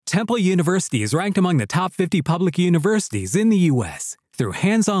Temple University is ranked among the top 50 public universities in the U.S. Through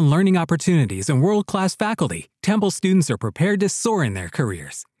hands-on learning opportunities and world-class faculty, Temple students are prepared to soar in their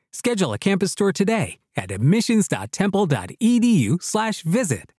careers. Schedule a campus tour today at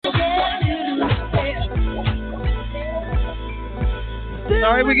admissions.temple.edu/visit.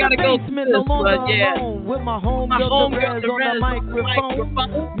 Sorry, we gotta go to this, but yeah. With my homegirl Terez on the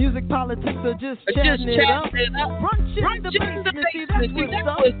microphone. Music, politics, or just chatting it up. Brunch in the basement, see that's what's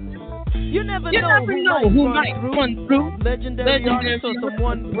up. You never know who might run through. Legendary artists or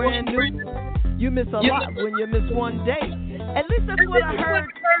someone brand new. You miss a lot when you miss one day. At least that's what I heard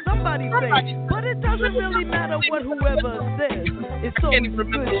somebody say. But it doesn't really matter what whoever says. It's always a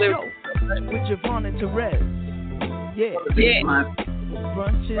good show with JaVonne and Terez. Yeah.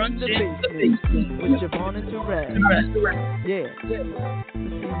 Brunch in the basement with JaVonne and Terez. Yeah. Let's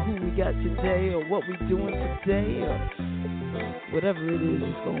see who we got today or what we doing today or whatever it is,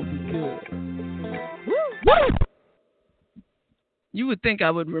 it's going to be good. Woo! You would think I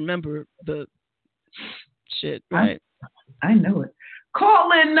would remember the shit, right? I know it.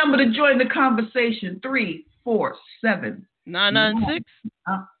 Call in number to join the conversation, 347 996.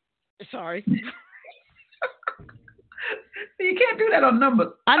 Sorry. You can't do that on numbers.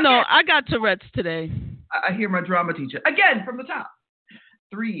 I know. I got Tourette's today. I hear my drama teacher. Again, from the top.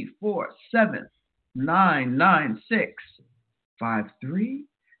 347 996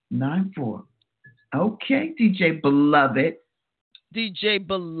 5394. Okay, DJ Beloved. DJ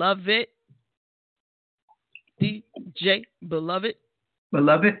Beloved. DJ Beloved.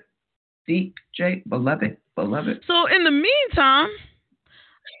 Beloved. DJ Beloved. Beloved. So in the meantime,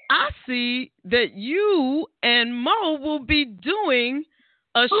 I see that you and Mo will be doing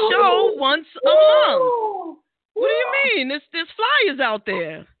a show once a month. What do you mean? There's flyers out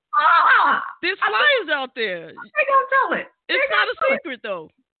there. There's flyers out there. They gonna tell it. It's not a secret, though.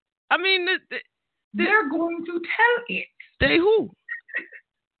 I mean, they're going to tell it. They who?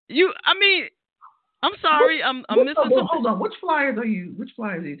 I'm sorry. I'm missing something. Hold on. Which flyers are you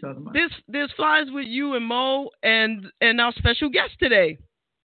talking about? There's flyers with you and Mo and our special guest today.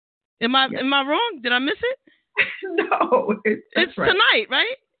 Am I wrong? Did I miss it? No, it's right. Tonight,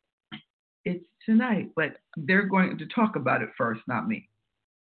 right? It's tonight, but they're going to talk about it first, not me.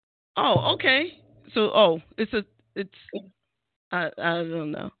 Oh, okay. So, I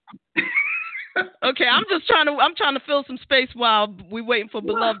don't know. Okay, I'm trying to fill some space while we waiting for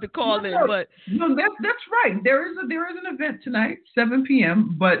Beloved to call in. But no, that's right. There is an event tonight, 7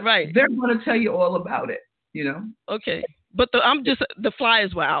 p.m. But they're going to tell you all about it. You know. Okay, but the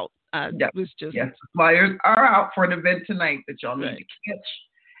flyers were out. The flyers are out for an event tonight that y'all need to catch,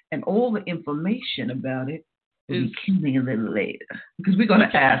 and all the information about it will be coming a little later because we're going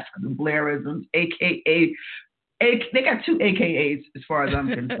to ask the Blairisms, aka. They got two AKAs as far as I'm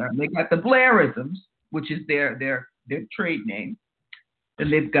concerned. They got the Blairisms, which is their trade name, and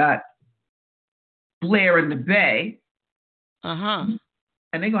they've got Blair in the Bay. And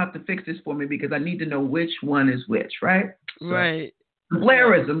they're gonna have to fix this for me because I need to know which one is which, right? So, right. The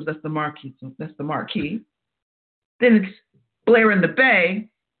Blairisms, that's the marquee. So that's the marquee. Then it's Blair in the Bay,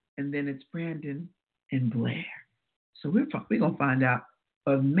 and then it's Brandon and Blair. So we're gonna find out.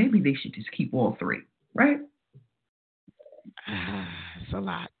 Maybe they should just keep all three, right? It's a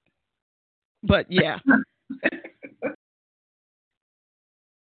lot, but yeah.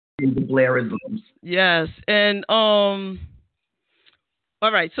 The Blairisms. Yes, and all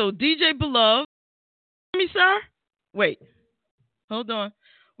right. So DJ Beloved, me, sir. Wait, hold on.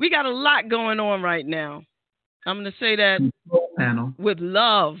 We got a lot going on right now. I'm gonna say that with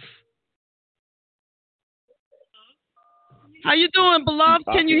love. How you doing, Beloved?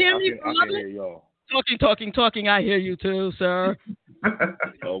 Can you hear me, Beloved? I can hear y'all. Talking. I hear you too, sir.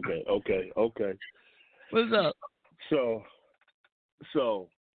 Okay. What's up? So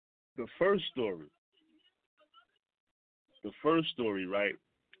the first story, right,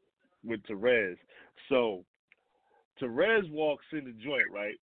 with Terez. So Terez walks in the joint,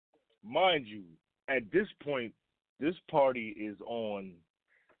 right? Mind you, at this point, this party is on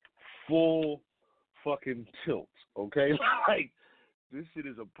full fucking tilt, okay? Like, this shit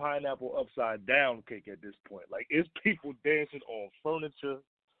is a pineapple upside down cake at this point. Like, it's people dancing on furniture.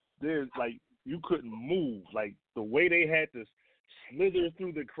 There's, like, you couldn't move. Like, the way they had to slither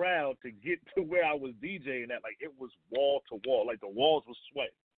through the crowd to get to where I was DJing at, like, it was wall to wall. Like, the walls were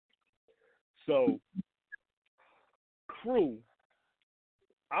sweating. So, crew,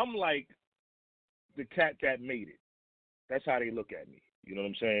 I'm like the cat that made it. That's how they look at me. You know what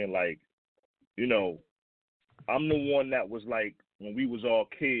I'm saying? Like, you know, I'm the one that was like, when we was all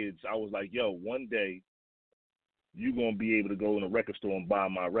kids, I was like, yo, one day you're going to be able to go in a record store and buy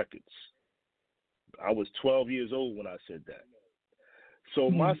my records. I was 12 years old when I said that. So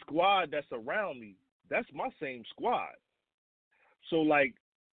my squad that's around me, that's my same squad. So, like,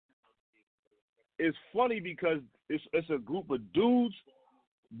 it's funny because it's a group of dudes,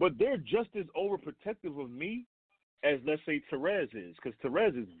 but they're just as overprotective of me as, let's say, Terez is, because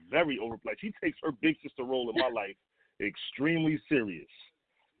Terez is very overprotective. She takes her big sister role in my life extremely serious.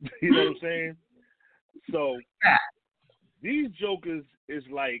 You know what I'm saying? So these jokers is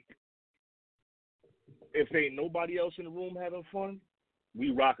like, if ain't nobody else in the room having fun, we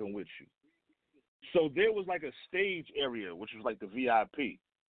rocking with you. So there was like a stage area, which was like the VIP.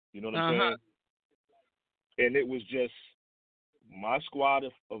 You know what I'm saying? And it was just my squad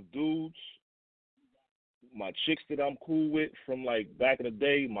of dudes, my chicks that I'm cool with from like back in the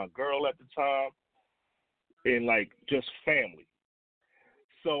day, my girl at the time, and like just family.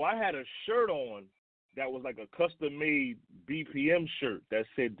 So I had a shirt on that was like a custom-made BPM shirt that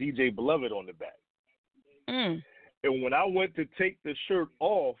said DJ Beloved on the back. And when I went to take the shirt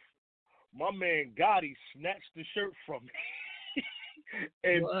off, my man Gotti snatched the shirt from me.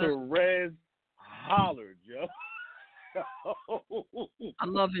 And Terez hollered, yo. I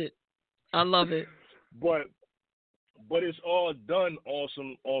love it. I love it. But it's all done on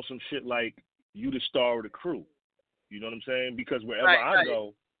some shit like you the star of the crew. You know what I'm saying? Because wherever I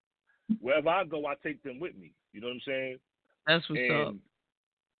go, I take them with me. You know what I'm saying? That's what's up.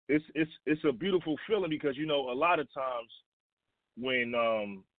 It's a beautiful feeling because, you know, a lot of times when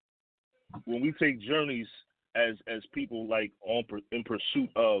we take journeys as people like in pursuit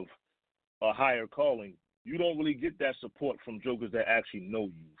of a higher calling, you don't really get that support from jokers that actually know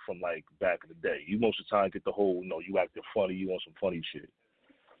you from like back in the day. You most of the time get the whole, you acting funny, you want some funny shit.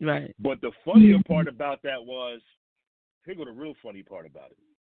 Right. But the funnier part about that was, here go the real funny part about it.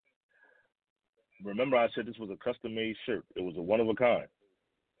 Remember I said this was a custom-made shirt. It was a one-of-a-kind.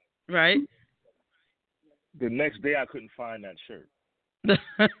 Right. The next day I couldn't find that shirt.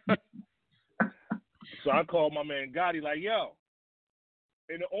 So I called my man Gotti like, yo.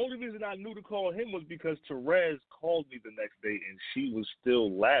 And the only reason I knew to call him was because Terez called me the next day and she was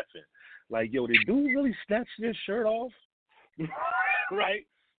still laughing. Like, yo, did dude really snatch this shirt off? Right?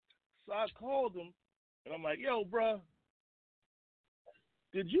 So I called him and I'm like, yo, bruh,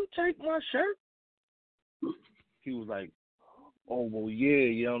 did you take my shirt? He was like, oh, well, yeah,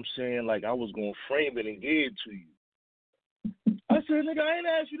 you know what I'm saying? Like, I was going to frame it and give it to you. I said, nigga, I ain't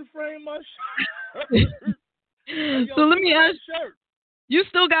asked you to frame my shirt. Like, so let me ask, shirt. You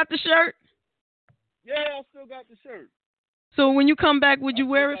still got the shirt? Yeah, I still got the shirt. So when you come back, would you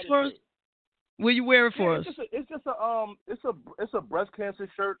wear it for us? Will you wear it for us? It's a breast cancer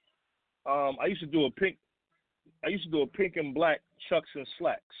shirt. I used to do a pink and black Chucks and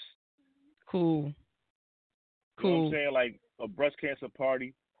slacks. Cool. You know what I'm saying? Like a breast cancer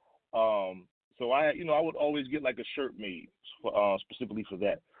party. So I would always get like a shirt made specifically for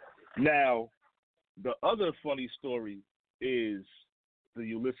that. Now, the other funny story is the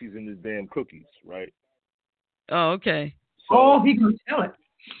Ulysses and his damn cookies, right? Oh, okay. So, he can tell it.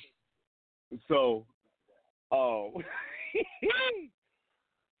 So, so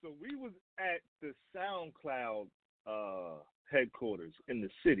we was at the SoundCloud headquarters in the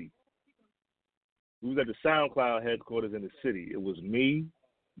city. We was at the SoundCloud headquarters in the city. It was me,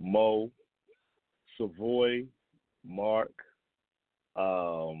 Mo, Savoy, Mark,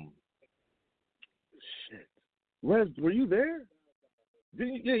 Rez, were you there?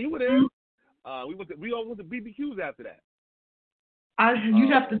 Yeah, you were there. We all went to BBQs after that.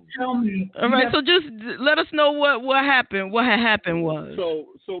 You'd have to tell me. All right, so just let us know what happened. What had happened was.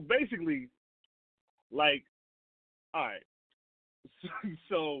 So basically, like, all right.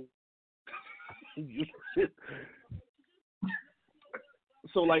 So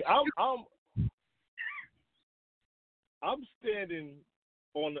like I'm standing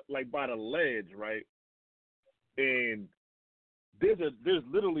on like by the ledge, right? And there's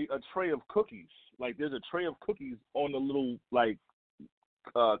literally a tray of cookies. Like there's a tray of cookies on the little like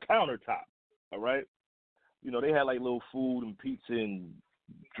countertop. All right, they had like little food and pizza and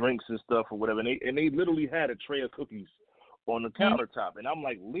drinks and stuff or whatever, and they literally had a tray of cookies on the countertop, and I'm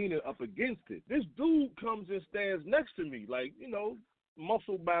like leaning up against it. This dude comes and stands next to me, like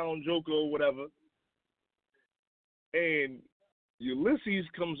muscle bound joker or whatever, and Ulysses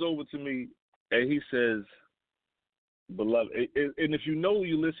comes over to me and he says, beloved, and if you know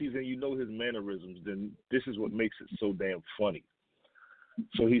Ulysses and you know his mannerisms, then this is what makes it so damn funny.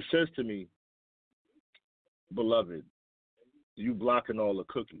 So he says to me, beloved, you blocking all the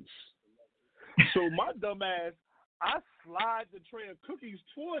cookies. So my dumb ass, I slide the tray of cookies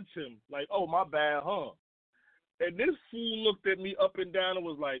towards him, like, oh, my bad, huh? And this fool looked at me up and down and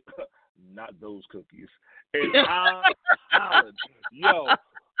was like, not those cookies. And I hollered, yo.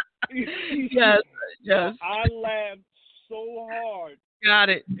 Yes. I laughed so hard. Got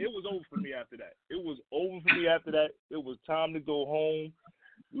it. It was over for me after that. It was time to go home.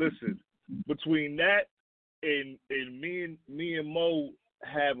 Listen, between that and me and Mo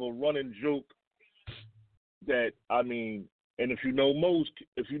have a running joke that, I mean, and if you know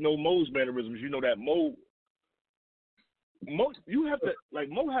Mo's mannerisms, you know that Mo, you have to, like,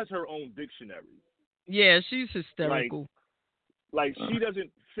 Mo has her own dictionary. Yeah, she's hysterical. Like she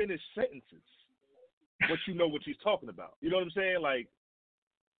doesn't finish sentences, but you know what she's talking about. You know what I'm saying? Like,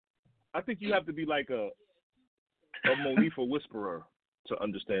 I think you have to be like a Monifa whisperer to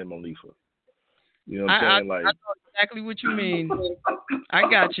understand Monifa. You know what I'm saying? Like, I know exactly what you mean. I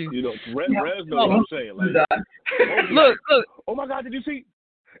got you. You know, Rez knows what I'm saying. Like, look. Oh my God, did you see?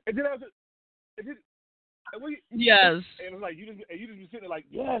 And then yes. And it's like you just be sitting there like,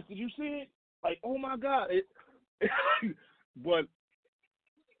 yes, did you see it? Like, oh my God. But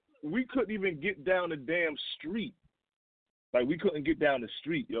we couldn't even get down the damn street. Like, we couldn't get down the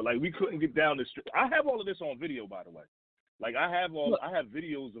street, yo. Like, we couldn't get down the street. I have all of this on video, by the way. Like, I have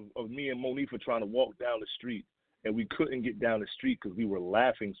videos of me and Monifa trying to walk down the street, and we couldn't get down the street because we were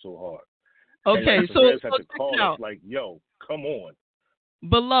laughing so hard. Okay, and so had to call us like, yo, come on.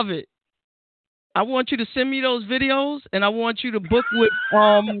 Beloved, I want you to send me those videos, and I want you to book with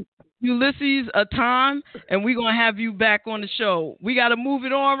Ulysses a time, and we're going to have you back on the show. We got to move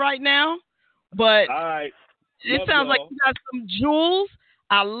it on right now, but all right. It sounds like you got some jewels.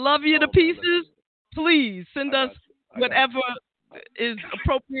 I love you to pieces. Please send us whatever is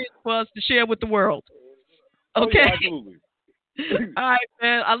appropriate for us to share with the world. Okay? Oh, yeah, absolutely. All right,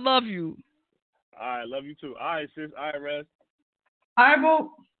 man. I love you. All right, love you too. All right, sis. All right, Rez. All right,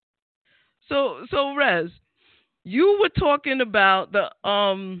 Bo. So Rez, you were talking about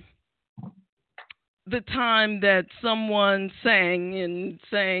the time that someone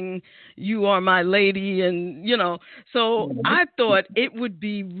sang "You Are My Lady," and so I thought it would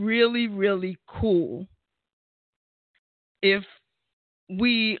be really, really cool if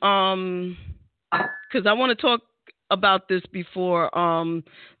we because I want to talk about this before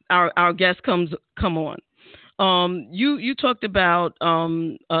our guest come on. You talked about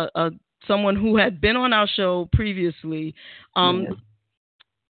someone who had been on our show previously.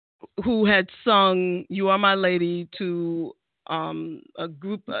 Who had sung "You Are My Lady" to a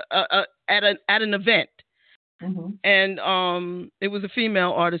group at an event, and it was a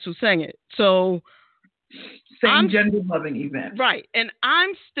female artist who sang it. So, same gender-loving event, right? And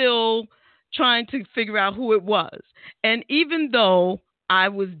I'm still trying to figure out who it was. And even though I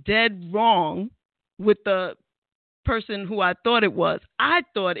was dead wrong with the person who I thought it was, I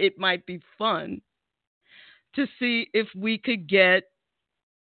thought it might be fun to see if we could get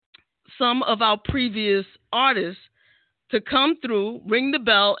some of our previous artists to come through, ring the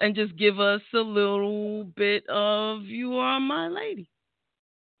bell, and just give us a little bit of "You Are My Lady."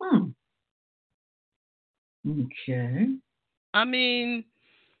 Okay. I mean,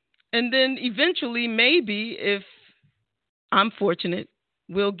 and then eventually, maybe if I'm fortunate,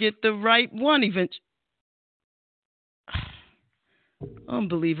 we'll get the right one eventually.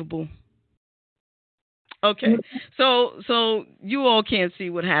 Unbelievable. Okay, so you all can't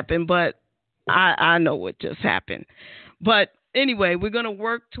see what happened, but I know what just happened. But anyway, we're going to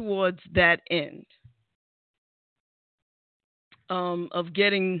work towards that end of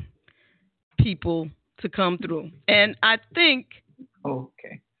getting people to come through. And I think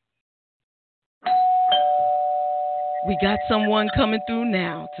we got someone coming through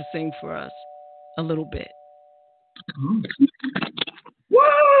now to sing for us a little bit.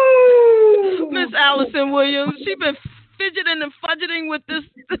 Woo! Miss Allison Williams, she's been fidgeting and fudgeting with this.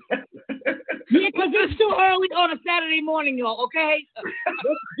 Yeah, because it's too early on a Saturday morning, y'all, okay? Let's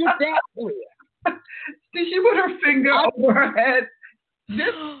get that clear. See, she put her finger over her head.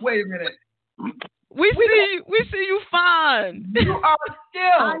 Wait a minute. We see you fine. You are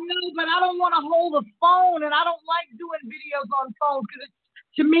still. I know, but I don't want to hold a phone, and I don't like doing videos on phones because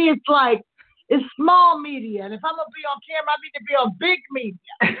to me it's like, it's small media, and if I'm going to be on camera, I need to be on big media,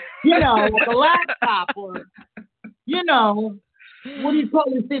 like a laptop or, what do you call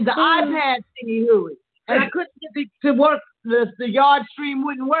this thing? The iPad thingy hooey. And I couldn't get it to work. The yard stream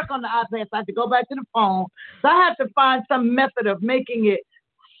wouldn't work on the iPad, so I had to go back to the phone. So I had to find some method of making it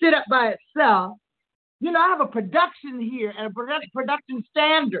sit up by itself. I have a production here and a production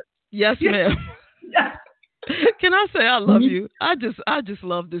standard. Yes, ma'am. Can I say I love you? I just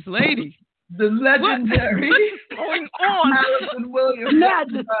love this lady. The legendary what is going on? Allison Williams. Not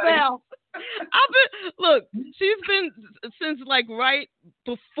the spell. Look, she's been since like right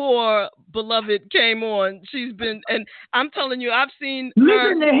before Beloved came on. She's been, and I'm telling you, I've seen her.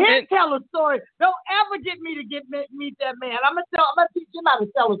 Listen to him tell a story. Don't ever get me to meet that man. I'm gonna teach him how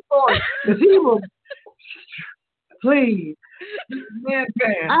to tell a story. Cause he will. Please. Man.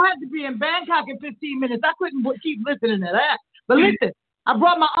 I had to be in Bangkok in 15 minutes. I couldn't keep listening to that. But listen, I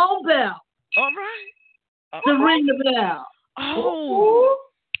brought my own bell. All right. To ring the bell. Oh.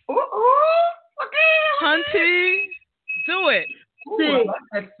 Okay. Hunty, do it. Ooh, I like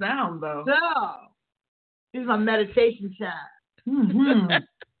that sound though. So, this is my meditation time. Mm-hmm.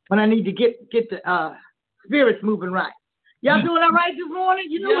 When I need to get the spirits moving right. Y'all doing all right this morning?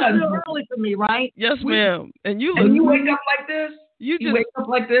 You know it's still early for me, right? Yes, ma'am. And you wake up like this? You wake up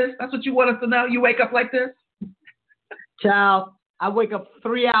like this? That's what you want us to know? You wake up like this? Child, I wake up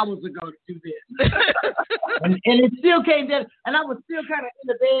 3 hours ago to do this. and it still came down, and I was still kind of in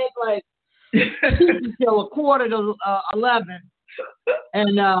the bed like until 11:15.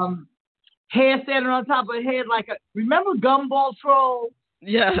 And hair standing on top of her head like remember gumball trolls?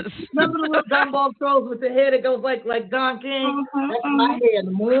 Yes. Remember the little gumball trolls with the hair that goes like Don King? That's my hair in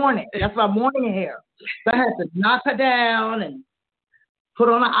the morning. That's my morning hair. So I had to knock her down and put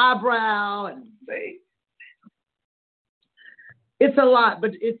on an eyebrow and it's a lot,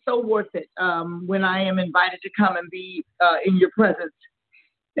 but it's so worth it when I am invited to come and be in your presence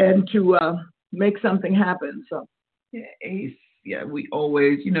and to make something happen. So yeah, Ace. Yeah, we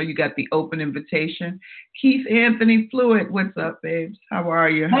always, you got the open invitation. Keith Anthony Fluid, what's up, babes? How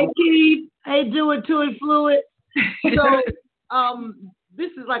are you? Hey, Keith. Hey, do it to it, Fluid. So,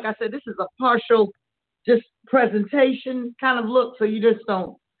 this is, like I said, this is a partial just presentation kind of look. So you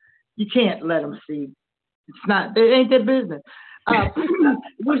can't let them see. It ain't their business.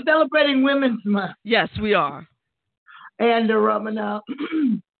 We're celebrating Women's Month. Yes, we are. And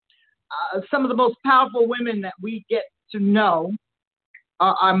some of the most powerful women that we get to know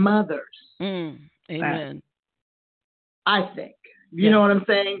are our mothers. Amen. I think. You know what I'm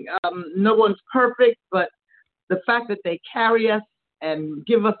saying? No one's perfect, but the fact that they carry us and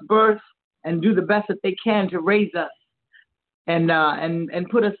give us birth and do the best that they can to raise us and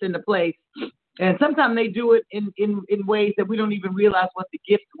put us into place. And sometimes they do it in ways that we don't even realize what the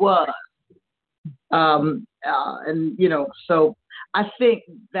gift was. So I think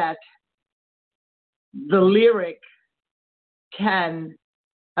that the lyric can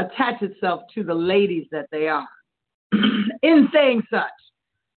attach itself to the ladies that they are. In saying such,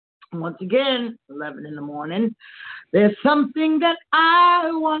 once again, 11 in the morning, there's something that I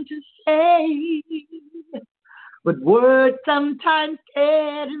want to say, but words sometimes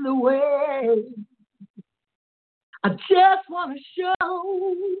get in the way. I just want to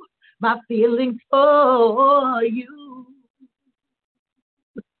show my feelings for you.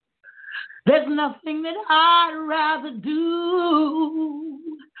 There's nothing that I'd rather do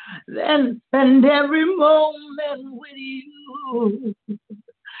than spend every moment with you.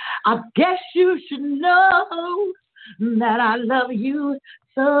 I guess you should know that I love you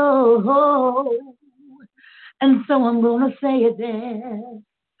so. And so I'm going to say it there.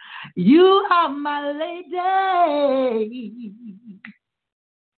 You are my lady.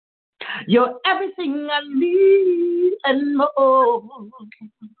 You're everything I need and more.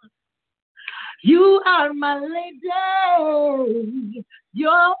 You are my lady.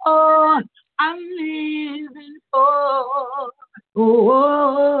 You're all I'm living for.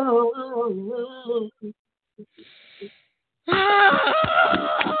 Oh.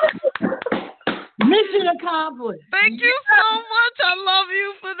 Mission accomplished. Thank you so much. I love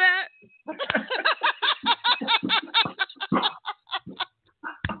you for that.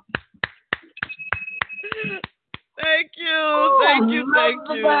 Thank you.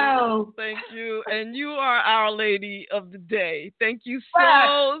 And you are our lady of the day. Thank you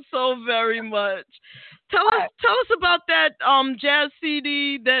so very much. Tell us about that jazz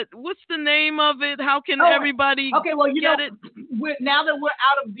CD. What's the name of it? How can everybody get it? Now that we're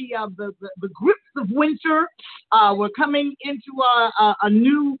out of the grips of winter, we're coming into a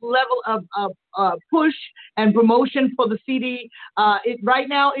new level of push and promotion for the CD. Right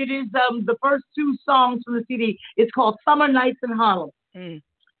now it is the first two songs from the CD. It's called Summer Nights in Harlem. It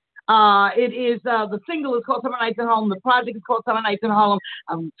is the single is called Summer Nights in Harlem. The project is called Summer Nights in Harlem.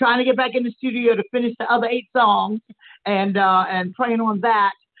 I'm trying to get back in the studio to finish the other 8 songs and praying on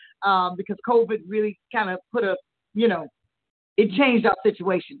that because COVID really kind of put it changed our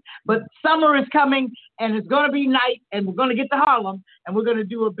situation. But summer is coming and it's going to be night and we're going to get to Harlem and we're going to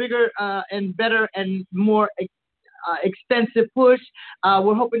do a bigger and better and more extensive push.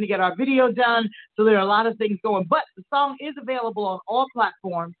 We're hoping to get our video done. So there are a lot of things going. But the song is available on all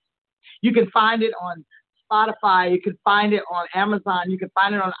platforms. You can find it on Spotify. You can find it on Amazon. You can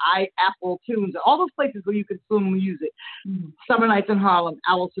find it on Apple Tunes, all those places where you consume music. Summer Nights in Harlem,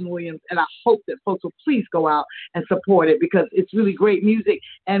 Allison Williams, and I hope that folks will please go out and support it because it's really great music,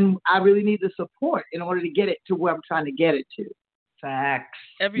 and I really need the support in order to get it to where I'm trying to get it to. Facts.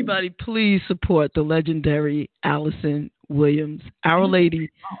 Everybody, please support the legendary Allison Williams, Our Lady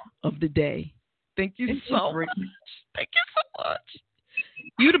of the Day. Thank you so much. Thank you so much.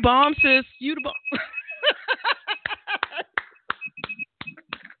 You the bomb, sis. You the bomb.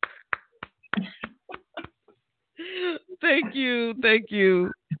 Thank you.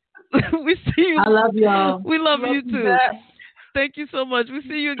 We see you. I love y'all. We love you too. Back. Thank you so much. We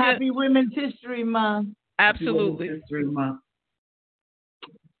see you again. Happy Women's History Month. Absolutely. Happy Women's History Month.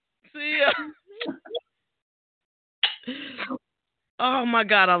 See ya. Oh my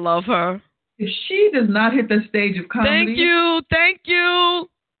God, I love her. If she does not hit the stage of comedy. Thank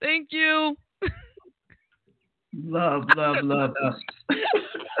you. Love us.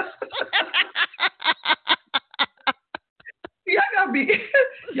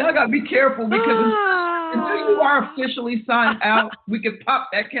 Y'all gotta be careful because until you are officially signed out, we can pop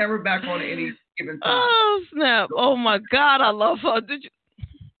that camera back on at any given time. Oh snap! Oh my God, I love her. Did you?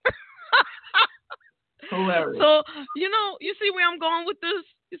 Hilarious. So you see where I'm going with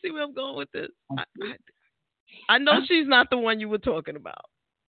this. I know she's not the one you were talking about.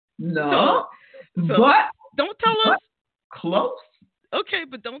 No, so but don't tell us. Close. Okay,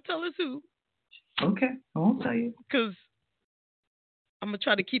 but don't tell us who. Okay, I won't tell you. Because I'm gonna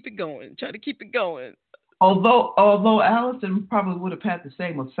try to keep it going. Although Allison probably would have had the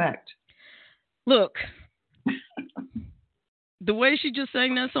same effect. Look, the way she just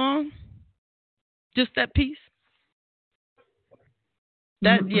sang that song, just that piece.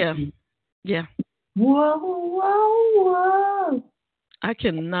 That yeah. Whoa. I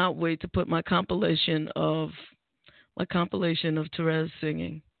cannot wait to put my compilation of Terez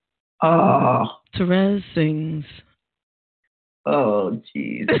singing. Oh. Terez sings. Oh,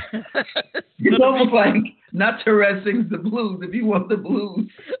 jeez. It's almost like not Terez sings the blues if you want the blues.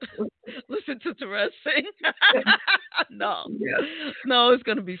 Listen to Terez sing. No. Yes. No, it's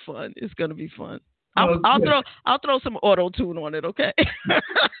gonna be fun. I'll throw some auto tune on it, okay?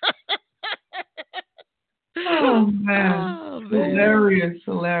 Oh man. Hilarious.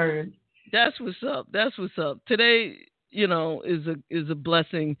 That's what's up. Today, is a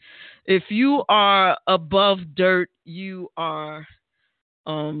blessing. If you are above dirt, you are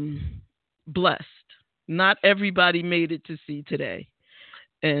blessed. Not everybody made it to see today.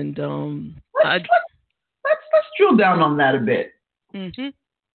 And let's drill down on that a bit. Mm-hmm.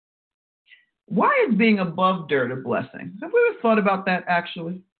 Why is being above dirt a blessing? Have we ever thought about that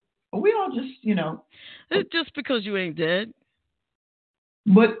actually? Are we all just, It's just because you ain't dead.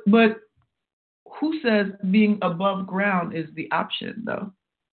 But who says being above ground is the option, though?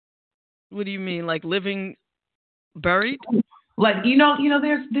 What do you mean, like living buried? Like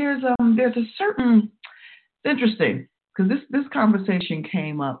there's a certain. It's interesting because this conversation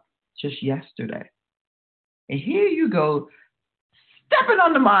came up just yesterday, and here you go, stepping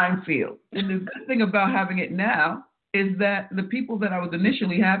on the minefield. And the good thing about having it now is that the people that I was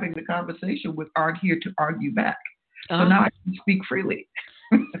initially having the conversation with aren't here to argue back. So now I can speak freely.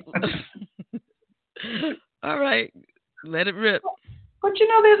 All right. Let it rip. But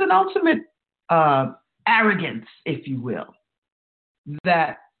there's an ultimate arrogance, if you will,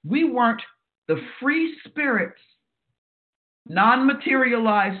 that we weren't the free spirits,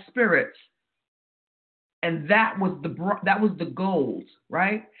 non-materialized spirits, and that was the goals,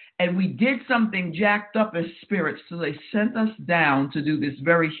 right? And we did something jacked up as spirits, so they sent us down to do this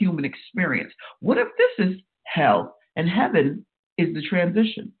very human experience. What if this is hell and heaven is the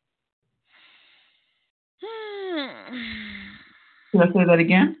transition? Should I say that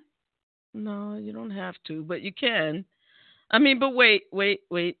again? No, you don't have to, but you can. I mean, but wait.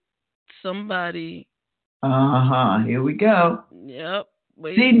 Somebody. Here we go. Yep.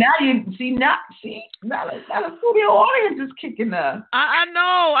 Wait. Now the studio audience is kicking up. I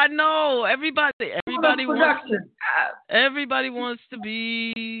know. Everybody wants to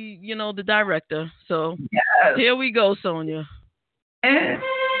be, the director. So yes. Here we go, Sonia.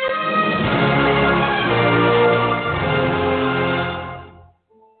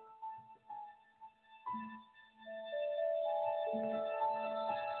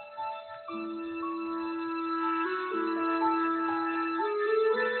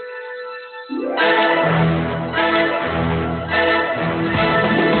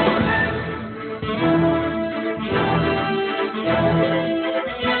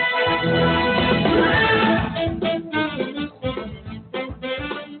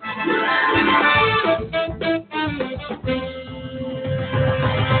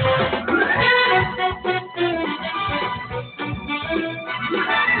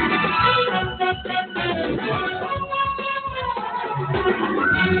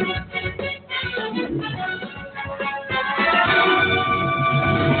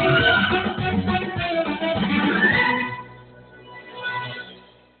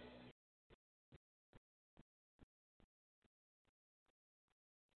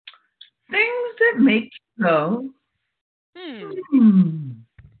 it make so?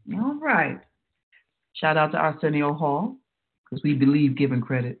 All right. Shout out to Arsenio Hall, because we believe giving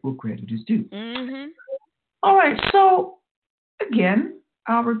credit where credit is due. Mm-hmm. All right, so again,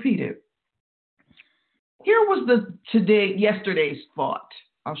 I'll repeat it. Here was yesterday's thought.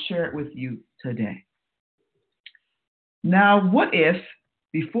 I'll share it with you today. Now, what if,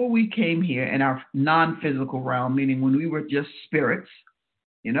 before we came here in our non-physical realm, meaning when we were just spirits,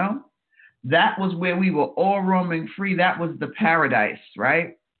 that was where we were all roaming free. That was the paradise,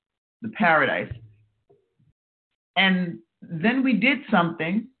 right? The paradise. And then we did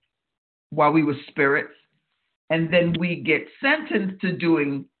something while we were spirits, and then we get sentenced to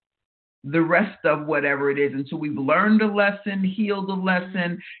doing the rest of whatever it is. And so we've learned a lesson, healed a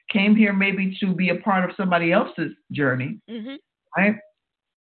lesson, came here maybe to be a part of somebody else's journey, right?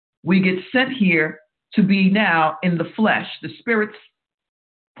 We get sent here to be now in the flesh. The spirit's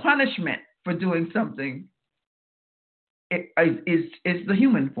punishment for doing something is the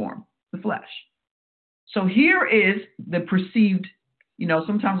human form, the flesh. So here is the perceived,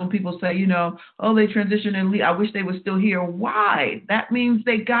 sometimes when people say, they transitioned and leave, I wish they were still here. Why? That means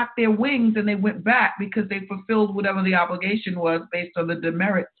they got their wings and they went back because they fulfilled whatever the obligation was based on the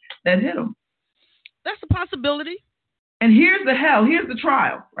demerit that hit them. That's a possibility. And here's the hell. Here's the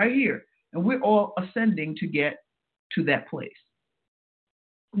trial right here. And we're all ascending to get to that place.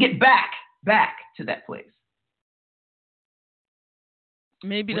 Get back to that place.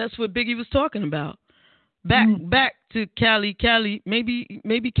 Maybe that's what Biggie was talking about. Back to Cali.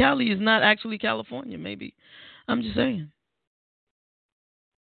 Maybe Cali is not actually California. Maybe. I'm just saying.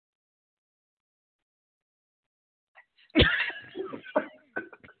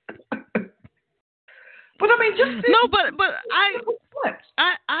 But I mean, just no, but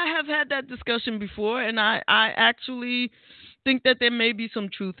I have had that discussion before, and I actually think that there may be some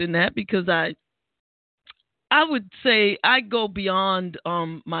truth in that, because I would say I go beyond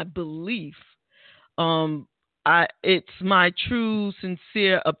my belief. It's my true,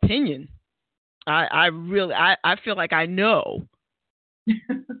 sincere opinion. I feel like I know.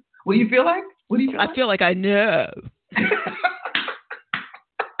 What do you feel like? What do you feel like? I feel like I know.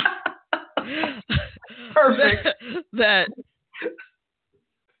 Perfect. that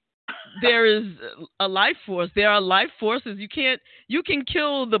there is a life force. There are life forces. You can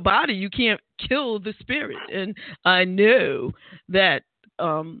kill the body. You can't kill the spirit. And I know that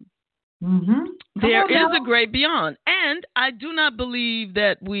there is a great beyond. And I do not believe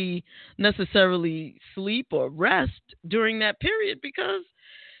that we necessarily sleep or rest during that period, because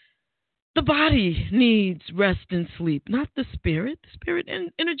the body needs rest and sleep, not the spirit. The spirit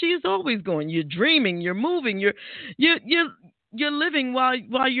and energy is always going. You're dreaming, you're moving, you're living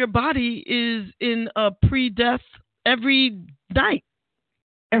while your body is in a pre-death every night.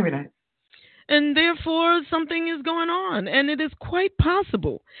 Every night. And therefore, something is going on, and it is quite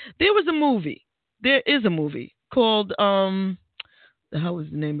possible. There is a movie called the hell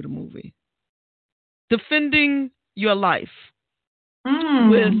is the name of the movie? Defending Your Life.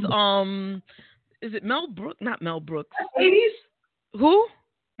 With is it Mel Brooks? Not Mel Brooks. 80s? Who?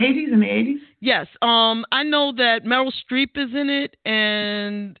 80s and the 80s? Yes. I know that Meryl Streep is in it,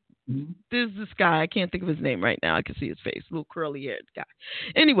 and there's this guy, I can't think of his name right now. I can see his face, little curly haired guy.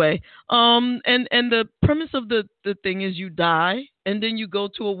 Anyway, and the premise of the thing is you die, and then you go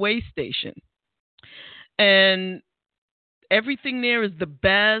to a way station, and everything there is the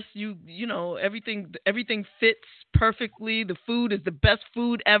best. You know everything fits perfectly. The food is the best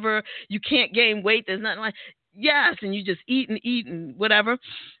food ever. You can't gain weight. There's nothing like and you just eat and whatever.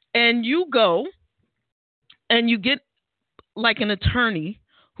 And you go and you get like an attorney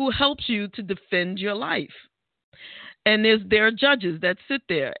who helps you to defend your life. And there are judges that sit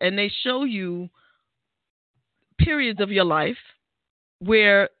there and they show you periods of your life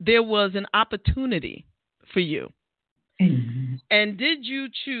where there was an opportunity for you. Mm-hmm. And did you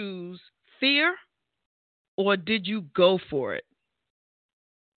choose fear or did you go for it?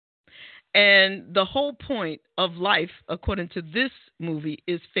 And the whole point of life, according to this movie,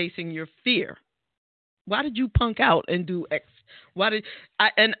 is facing your fear. Why did you punk out and do X?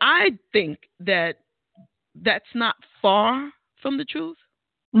 I think that that's not far from the truth.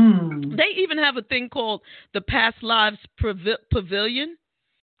 Mm. They even have a thing called the Past Lives Pavilion,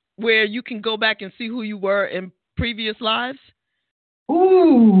 where you can go back and see who you were in previous lives.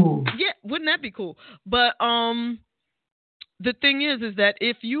 Ooh. Yeah, wouldn't that be cool? But the thing is that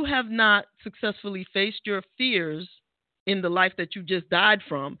if you have not successfully faced your fears in the life that you just died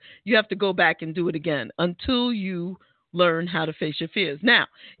from, you have to go back and do it again until you learn how to face your fears. Now,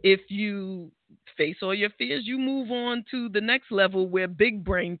 if you face all your fears, you move on to the next level where big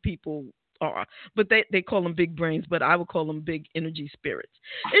brain people are, but they call them big brains, but I would call them big energy spirits.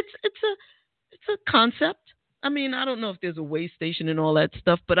 It's a concept. I mean, I don't know if there's a way station and all that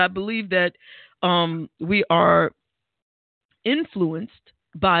stuff, but I believe that we are influenced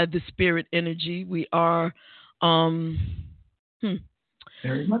by the spirit energy. We are,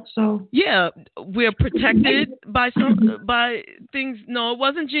 very much so. Yeah, we're protected by things. No, it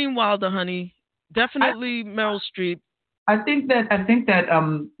wasn't Gene Wilder, honey. Definitely Meryl Streep. I think that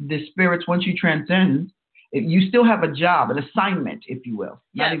the spirits, once you transcend, you still have a job, an assignment, if you will.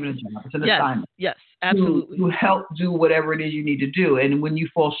 Yes. Not even a job, it's an assignment. Yes, absolutely. To help do whatever it is you need to do. And when you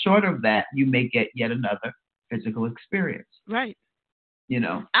fall short of that, you may get yet another physical experience. Right. You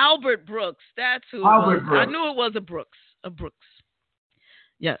know. Albert Brooks, that's who Albert it was. Brooks. I knew it was a Brooks.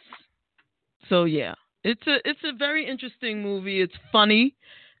 Yes. So yeah, it's a very interesting movie. It's funny.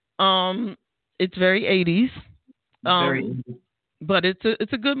 It's very 80s. Very 80s. But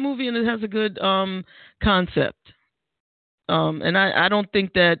it's a good movie and it has a good concept. And I don't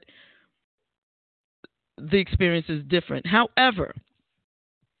think that the experience is different. However,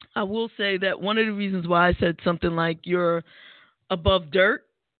 I will say that one of the reasons why I said something like you're above dirt,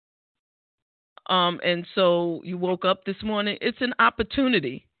 and so you woke up this morning, it's an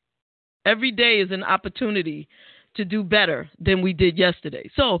opportunity. Every day is an opportunity to do better than we did yesterday.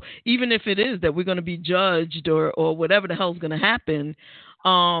 So even if it is that we're going to be judged or whatever the hell's going to happen,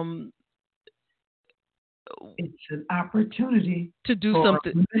 it's an opportunity to do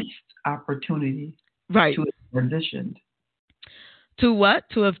something. A missed opportunity. Right. To have transitioned. To what?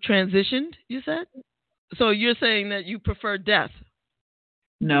 To have transitioned, you said? So you're saying that you prefer death?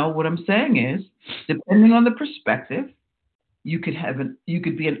 No, what I'm saying is, depending on the perspective, you could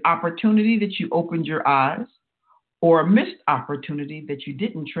be an opportunity that you opened your eyes, or a missed opportunity that you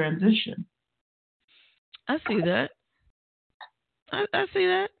didn't transition. I see that. I see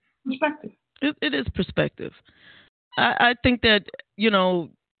that. Perspective. It is perspective. I think that,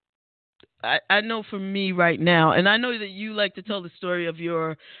 I know for me right now, and I know that you like to tell the story of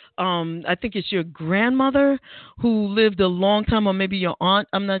your, I think it's your grandmother who lived a long time, or maybe your aunt,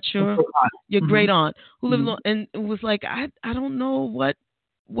 I'm not sure. Your great aunt who lived and it was like, I don't know what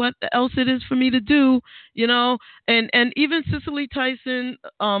else it is for me to do, and even Cicely Tyson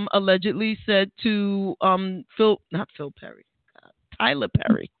allegedly said to Tyler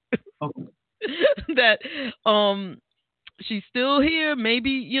Perry that she's still here.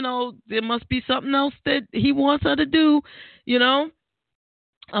 Maybe, there must be something else that he wants her to do,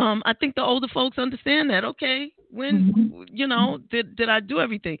 I think the older folks understand that. Okay, when, did I do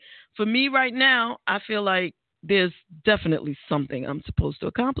everything? For me right now, I feel like there's definitely something I'm supposed to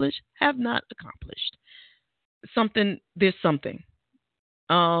accomplish, have not accomplished. There's something.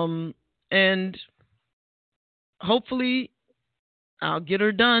 And hopefully I'll get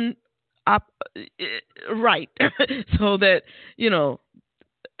her done right. So that,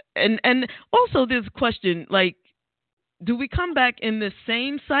 and also there's a question, like, do we come back in the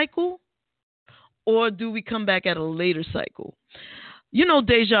same cycle or do we come back at a later cycle?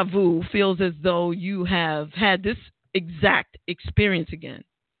 Deja vu feels as though you have had this exact experience again.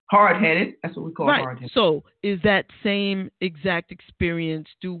 Hard-headed. That's what we call hard-headed. So is that same exact experience,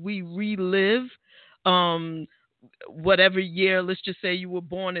 do we relive whatever year, let's just say you were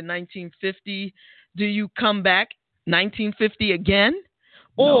born in 1950, do you come back 1950 again?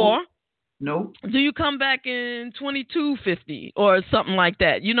 Or no. Do you come back in 2250 or something like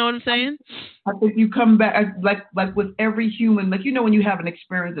that? You know what I'm saying? I think you come back like with every human, like, when you have an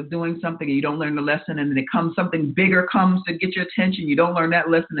experience of doing something and you don't learn the lesson, and then something bigger comes to get your attention, you don't learn that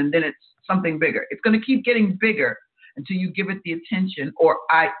lesson, and then it's something bigger. It's going to keep getting bigger until you give it the attention, or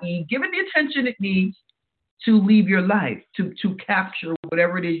i.e. give it the attention it needs to leave your life, to capture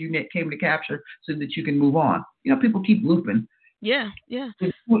whatever it is you came to capture so that you can move on. People keep looping. Yeah.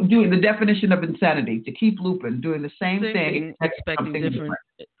 Doing the definition of insanity, to keep looping, doing the same thing, expecting different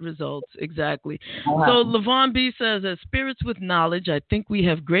results. Exactly. So LaVonne B says, as spirits with knowledge, I think we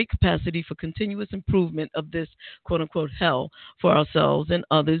have great capacity for continuous improvement of this quote unquote hell for ourselves and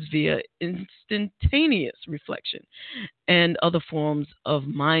others via instantaneous reflection and other forms of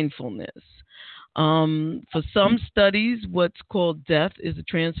mindfulness. For some studies, what's called death is a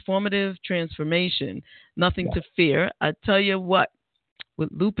transformative transformation. Nothing to fear. I tell you what, with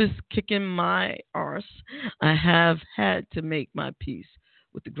lupus kicking my arse, I have had to make my peace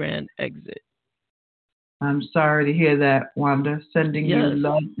with the grand exit. I'm sorry to hear that, Wanda. Sending you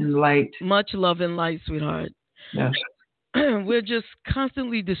love and light. Much love and light, sweetheart. Yes. We're just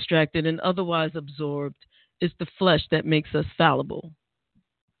constantly distracted and otherwise absorbed. It's the flesh that makes us fallible.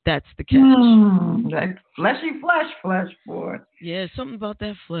 That's the catch. That fleshy flesh for it. Yeah, something about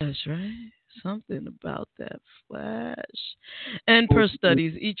that flesh, right? Something about that flesh. And per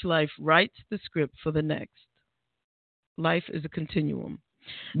studies, each life writes the script for the next. Life is a continuum.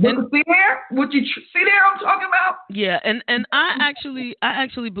 Look, see there? What you see there? I'm talking about. Yeah, and I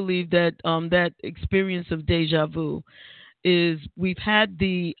actually believe that that experience of deja vu is we've had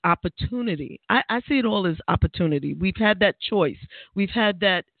the opportunity. I see it all as opportunity. We've had that choice. We've had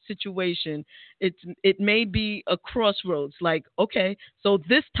that situation. It may be a crossroads. Like, okay, so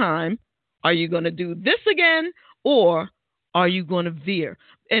this time, are you going to do this again, or are you going to veer?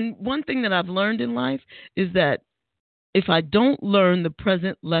 And one thing that I've learned in life is that if I don't learn the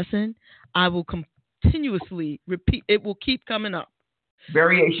present lesson, I will continuously repeat. It will keep coming up.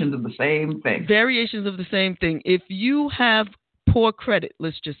 Variations of the same thing. Variations of the same thing. If you have poor credit,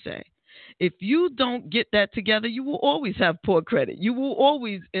 let's just say, if you don't get that together, you will always have poor credit. You will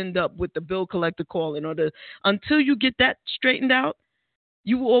always end up with the bill collector calling, until you get that straightened out.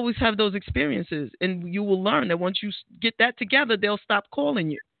 You will always have those experiences, and you will learn that once you get that together, they'll stop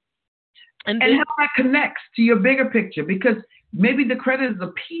calling you. And how that connects to your bigger picture, because maybe the credit is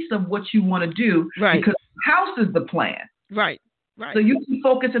a piece of what you want to do, right? Because the house is the plan, right? So you keep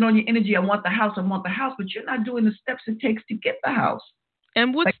focusing on your energy. I want the house, but you're not doing the steps it takes to get the house.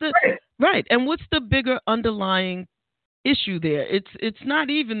 And what's And what's the bigger underlying issue there? It's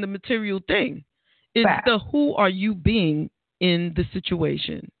not even the material thing. It's the who are you being in the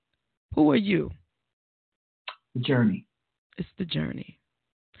situation? Who are you? The journey. It's the journey.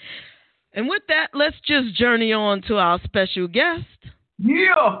 And with that, let's just journey on to our special guest.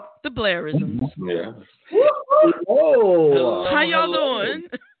 Yeah. The Blairisms. Yeah. Whoa. How y'all doing?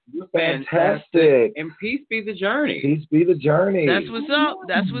 You're fantastic. And peace be the journey. Peace be the journey. That's what's up.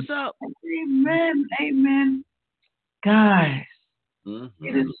 That's what's up. Amen. Amen. Guys,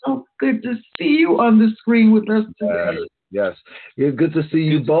 it is so good to see you on the screen with us today. Yes. It's good to see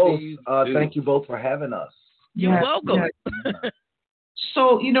you both. Thank you both for having us. You're welcome. Yes.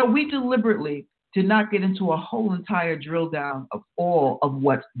 So, we deliberately did not get into a whole entire drill down of all of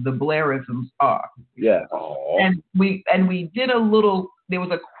what the Blairisms are. Yeah. And we did a little, there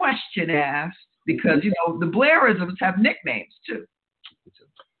was a question asked because, the Blairisms have nicknames too.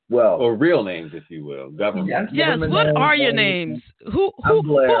 Well, or real names, if you will. Government. Yes. What are your names? Who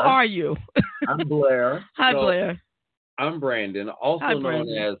are you? I'm Blair. Hi, Blair. I'm Brandon, also known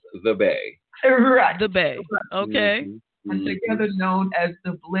Brandon. as The Bay. Right. The Bay. Okay. Mm-hmm. And together known as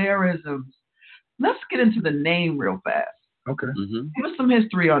the Blairisms. Let's get into the name real fast. Okay. Mm-hmm. Give us some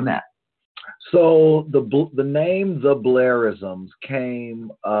history on that. So the name the Blairisms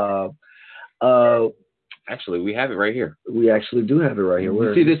came. Actually, we have it right here. We actually do have it right here.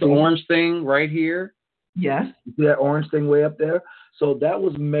 You see this orange thing right here? Yes. You see that orange thing way up there? So that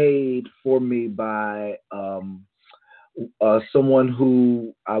was made for me by someone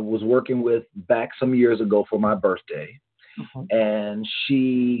who I was working with back some years ago for my birthday. And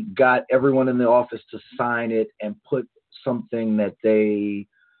she got everyone in the office to sign it and put something that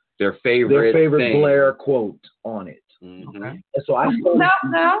their favorite Blair quote on it. Mm-hmm. And so I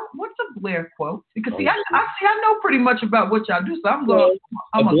now what's a Blair quote? Because I know pretty much about what y'all do, so I'm going.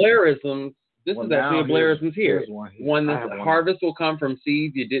 A Blairism. This is actually a Blairism here. One that harvest will come from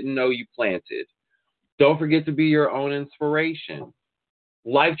seeds you didn't know you planted. Don't forget to be your own inspiration.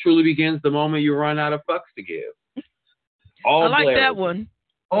 Life truly begins the moment you run out of fucks to give. I like that one.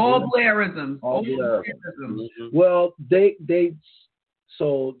 All Blairisms. All Blairisms. Mm-hmm. Well,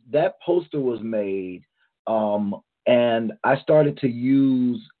 so that poster was made, and I started to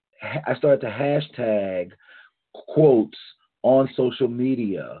hashtag quotes on social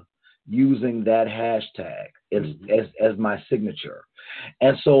media using that hashtag as my signature.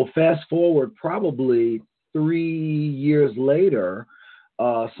 And so fast forward probably 3 years later,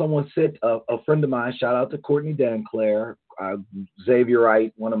 someone said, a friend of mine, shout out to Courtney Danclair, Xavier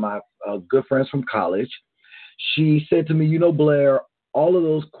Wright, one of my good friends from college. She said to me, Blair, all of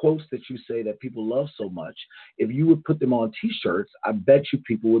those quotes that you say that people love so much, if you would put them on T-shirts, I bet you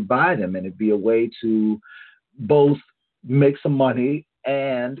people would buy them, and it'd be a way to both make some money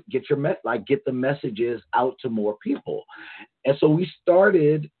and get the messages out to more people. And so we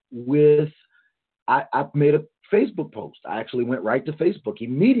started with, I made a Facebook post. I actually went right to Facebook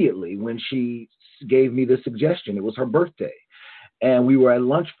immediately when she gave me the suggestion. It was her birthday, and we were at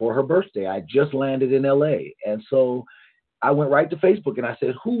lunch for her birthday. I just landed in LA. And so I went right to Facebook and I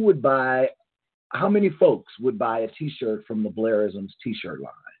said, how many folks would buy a T-shirt from the Blairisms T-shirt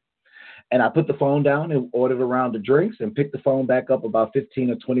line? And I put the phone down and ordered a round of drinks and picked the phone back up about 15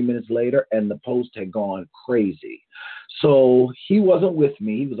 or 20 minutes later, and the post had gone crazy. So he wasn't with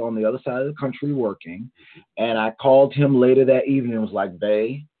me. He was on the other side of the country working. And I called him later that evening and was like,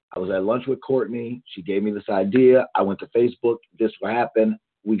 bae, I was at lunch with Courtney. She gave me this idea. I went to Facebook. This will happen.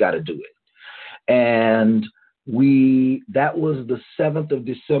 We got to do it. And that was the 7th of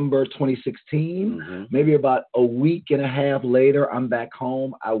December, 2016. Maybe about a week and a half later, I'm back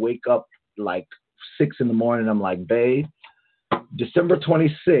home. I wake up like 6 in the morning. I'm like, babe, December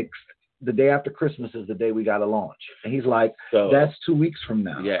 26th, the day after Christmas is the day we got to launch. And he's like, that's 2 weeks from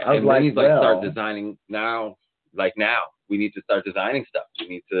now. Yeah. I was like, he's like, start designing now. Like now, we need to start designing stuff. We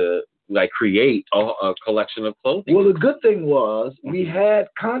need to create a collection of clothing. Well, the good thing was we had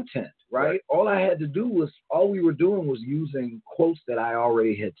content, right? All we were doing was using quotes that I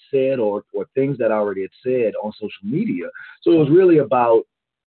already had said or things that I already had said on social media. So it was really about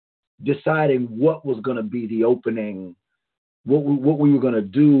deciding what was going to be the opening, what we were going to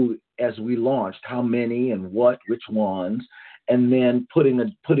do as we launched, how many and which ones, and then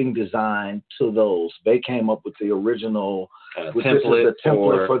putting design to those. They came up with the original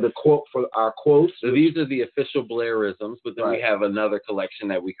template for the quote for our quotes. So these are the official Blairisms, but then we have another collection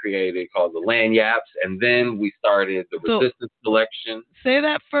that we created called the Lanyards, and then we started the Resistance collection. Say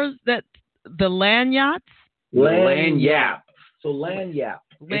that first. That the Lanyards. Lanyard. So Lanyard.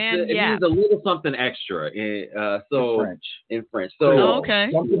 It means a little something extra in French. So okay.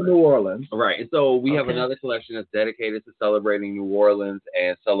 Something New Orleans. Right. And so we have another collection that's dedicated to celebrating New Orleans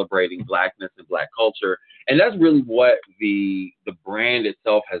and celebrating Blackness and Black culture. And that's really what the brand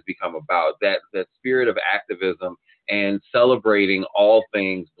itself has become about, that spirit of activism and celebrating all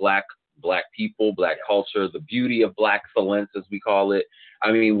things Black people, Black culture, the beauty of Black excellence, as we call it.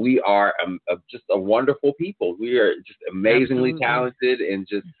 I mean, we are just a wonderful people. We are just amazingly talented, and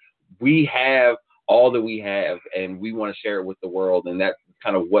we have all that we have, and we want to share it with the world. And that's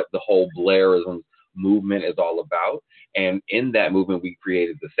kind of what the whole Blairism movement is all about. And in that movement, we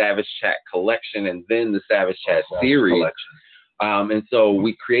created the Savage Chat collection and then the Savage Chat series. And so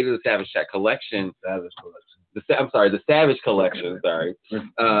we created the Savage Chat collection. The Savage collection,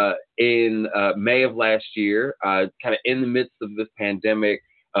 in May of last year, kind of in the midst of this pandemic.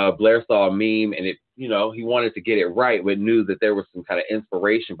 Blair saw a meme and he wanted to get it right, but knew that there was some kind of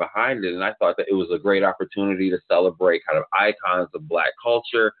inspiration behind it. And I thought that it was a great opportunity to celebrate kind of icons of Black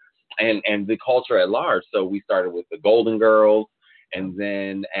culture and the culture at large. So we started with the Golden Girls and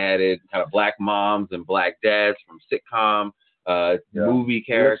then added kind of Black moms and Black dads from sitcom, movie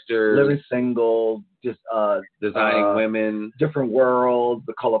characters, living single, just designing women, different world,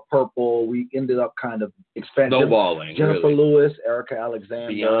 The Color Purple. We ended up kind of expanding, snowballing. Jennifer Lewis, Erica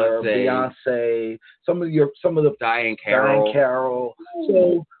Alexander, Beyonce, some of the Diane Carroll.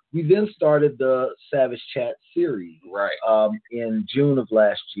 So we then started the Savage Chat series, in June of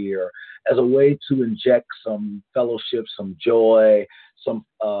last year, as a way to inject some fellowship, some joy,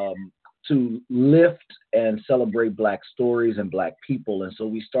 to lift and celebrate Black stories and Black people. And so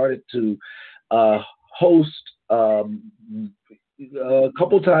we started to host a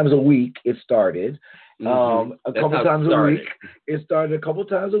couple times a week. It started a couple times a week. It started a couple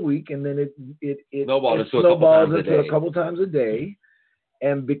times a week, and then it snowballed into a couple times a day,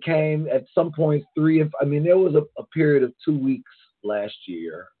 and became at some point 3. There was a period of 2 weeks last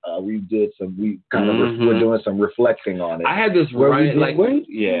year. We're doing some reflecting on it. I had this Go ahead,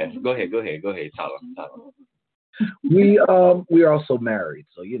 Tyler. We are also married,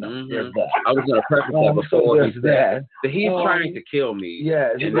 so there's that. I was gonna preface that before he's trying to kill me.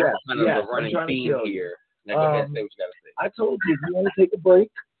 That's kind of the running theme here. Now go ahead, say what you gotta say. I told you, if you want to take a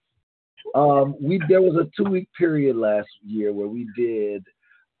break, there was a 2-week period last year where we did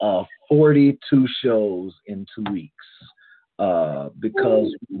 42 shows in 2 weeks.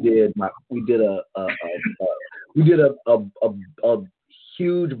 Because we did a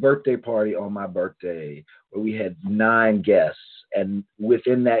huge birthday party on my birthday where we had 9 guests, and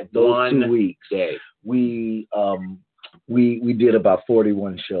within those 2 weeks, we did about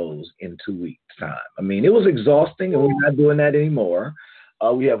 41 shows in 2 weeks time. It was exhausting, and we're not doing that anymore.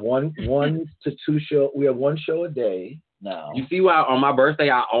 We have one to 2 show. We have 1 show a day now. You see why on my birthday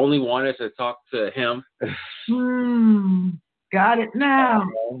I only wanted to talk to him? Got it now.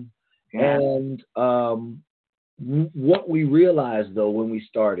 And what we realized, though, when we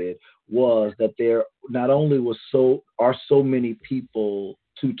started was that there not only are so many people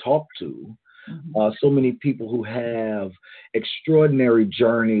to talk to, so many people who have extraordinary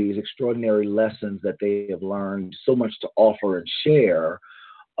journeys, extraordinary lessons that they have learned, so much to offer and share,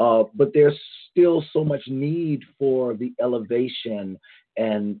 but there's still so much need for the elevation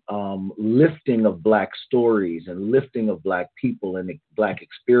lifting of Black stories and lifting of Black people and Black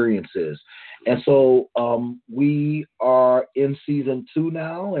experiences. And so we are in season 2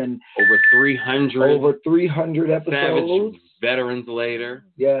 now, and over 300 episodes. Savage veterans later.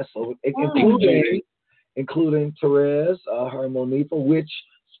 Yes, including Terez, her and Monifa, which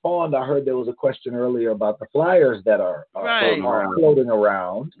spawned. I heard there was a question earlier about the flyers that are floating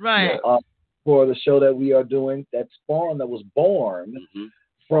around. Right. For the show that we are doing, that was born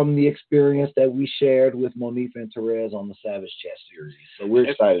from the experience that we shared with Monifa and Terez on the Savage Chat series. So we're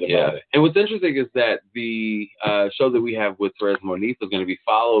excited about it. And what's interesting is that the show that we have with Terez and Monifa is going to be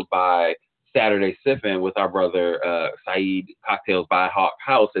followed by Saturday Sippin' with our brother Saeed, Cocktails by Hawk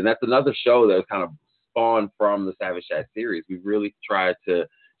House. And that's another show that was kind of spawned from the Savage Chat series. We've really tried to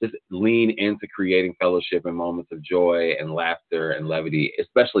just lean into creating fellowship and moments of joy and laughter and levity,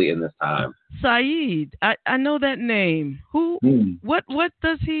 especially in this time. Saeed, I know that name. Who? What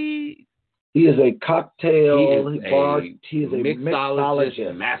does he? He is a cocktail. He is a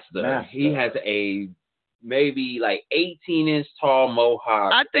mixologist master. He has a maybe like 18-inch tall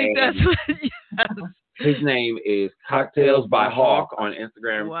mohawk. I think that's what. Yes. His name is Cocktails by Hawk on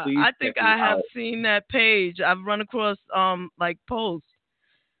Instagram. Wow. Please I think I have seen that page. I've run across like posts.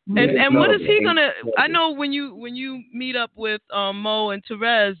 And what is he gonna? I know when you meet up with Mo and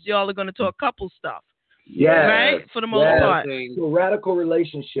Terez, y'all are gonna talk couple stuff. Yeah, right, for the most part. So Radical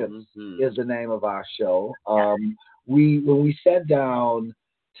Relationships is the name of our show. When we sat down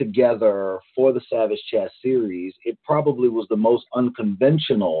together for the Savage Chat series, it probably was the most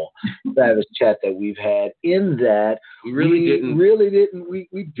unconventional Savage Chat that we've had. In that we really didn't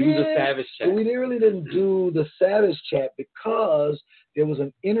do the Savage Chat. But we really didn't do the Savage Chat because there was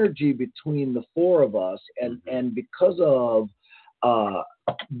an energy between the four of us, and because of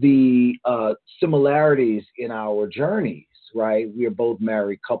the similarities in our journeys, right? We are both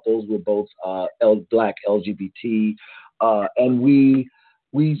married couples. We're both Black LGBT, and we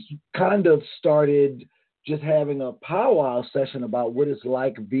kind of started just having a powwow session about what it's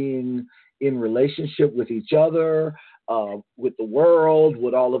like being in relationship with each other, with the world,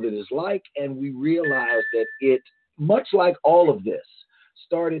 what all of it is like, and we realized that it, much like all of this,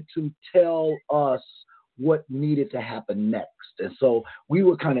 started to tell us what needed to happen next. And so we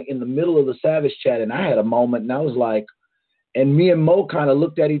were kind of in the middle of the Savage Chat, and I had a moment, and I was like, and me and Mo kind of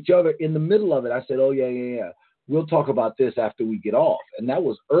looked at each other in the middle of it. I said, oh, yeah. We'll talk about this after we get off. And that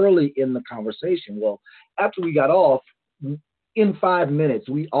was early in the conversation. Well, after we got off, in 5 minutes,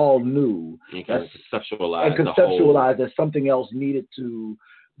 we all knew and conceptualized that something else needed to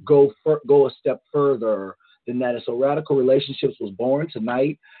go a step further than that. And so Radical Relationships was born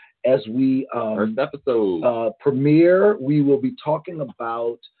tonight. As we first episode premiere, we will be talking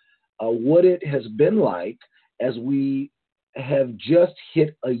about what it has been like as we have just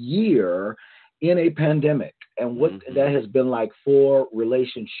hit a year in a pandemic, and what that has been like for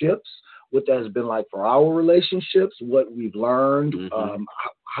relationships, what that has been like for our relationships, what we've learned,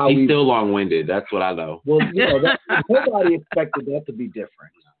 how he's still long-winded. That's what I know. Well, nobody expected that to be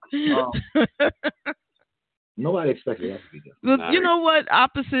different. Nobody expected that to be different. Well, you know what?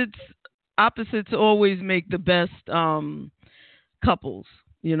 Opposites always make the best couples.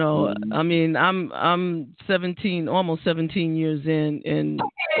 You know, I mean, I'm 17, almost 17 years in, and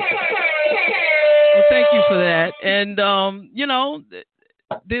well, thank you for that. And you know,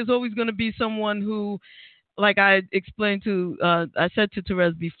 there's always going to be someone who, like I explained to, I said to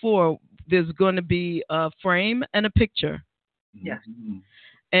Terez before, there's going to be a frame and a picture. Yes.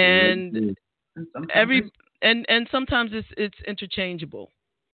 And sometimes it's interchangeable.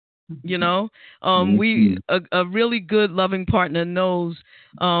 You know, a really good loving partner knows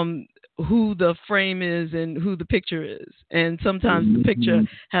who the frame is and who the picture is, and sometimes the picture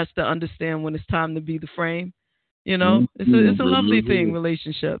has to understand when it's time to be the frame. You know, it's a lovely thing,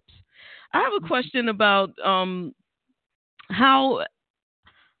 relationships. I have a question about how.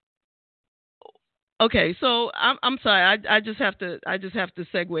 Okay, so I'm sorry. I just have to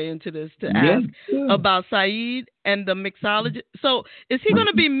segue into this to ask about Saeed and the mixologist. So is he going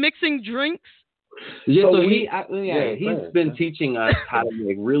to be mixing drinks? Yeah, so he's been teaching us how to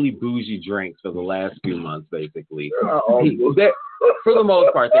make really bougie drinks for the last few months, basically. For the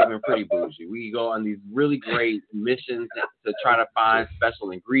most part, they've been pretty bougie. We go on these really great missions to try to find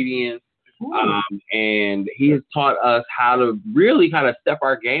special ingredients. And he has taught us how to really kind of step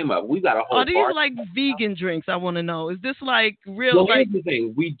our game up. We've got a whole. Are these like vegan drinks? I want to know. Is this like real? Well, here's the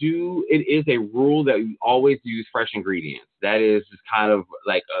thing. We do. It is a rule that we always use fresh ingredients. That is just kind of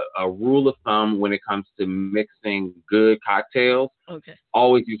like a rule of thumb when it comes to mixing good cocktails. Okay.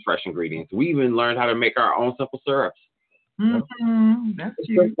 Always use fresh ingredients. We even learned how to make our own simple syrups. Mm-hmm. That's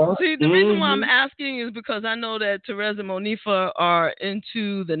cute. See, the reason why I'm asking is because I know that Terez and Monifa are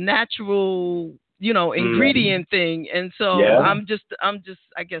into the natural, ingredient thing, and so I'm just,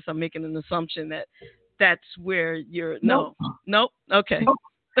 I guess I'm making an assumption that that's where you're. Nope. Okay. Nope.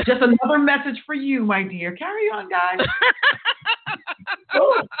 Just another message for you, my dear. Carry on, guys.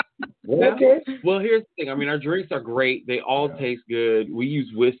 Okay. Well, here's the thing. I mean, our drinks are great. They all taste good. We use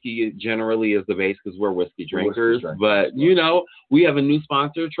whiskey generally as the base because we're whiskey drinkers. But, we have a new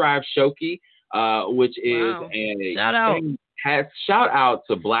sponsor, Tribe Shoki, which is a... Shout out. Shout out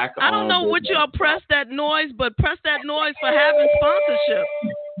to Black. I don't know what y'all press that noise, but press that noise for having sponsorship.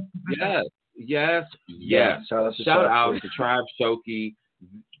 Yes. Shout out to Tribe Shoki.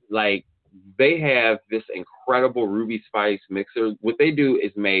 Like, they have this incredible Ruby Spice mixer. What they do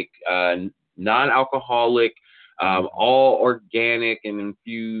is make non-alcoholic, all organic and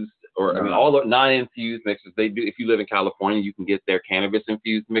infused, all non-infused mixers. They do. If you live in California, you can get their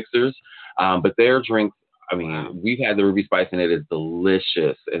cannabis-infused mixers. But their drinks, we've had the Ruby Spice and it is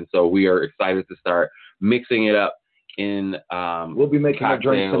delicious. And so we are excited to start mixing it up in we'll be making a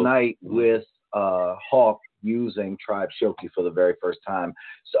drink tonight with Hawk using Tribe Shoki for the very first time.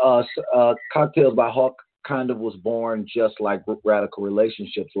 So, Cocktails by Hawk kind of was born just like Radical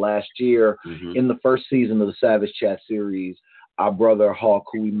Relationships last year in the first season of the Savage Chat series. Our brother Hawk,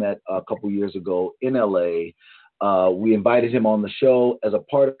 who we met a couple years ago in LA, we invited him on the show. As a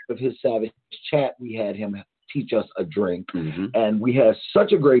part of his Savage Chat, we had him teach us a drink, and we had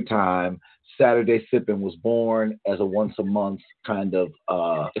such a great time. Saturday Sippin' was born as a once a month kind of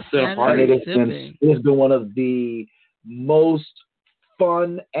it's been one of the most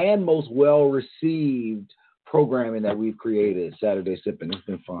fun and most well received programming that we've created. Saturday Sippin', it's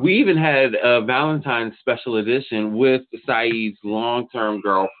been fun. We even had a Valentine's special edition with Saeed's long-term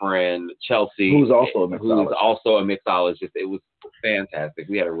girlfriend Chelsea, who's also a mixologist. It was fantastic.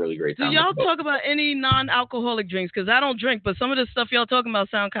 We had a really great time. Do y'all talk about any non-alcoholic drinks? Because I don't drink, but some of the stuff y'all talking about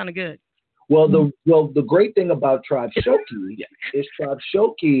sound kind of good. Well, the great thing about Tribe Shoki is Tribe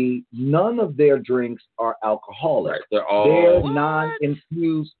Shoki, none of their drinks are alcoholic. Right. They're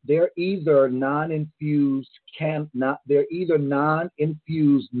non-infused. They're either non-infused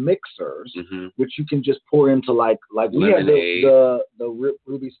mixers, which you can just pour into like we had the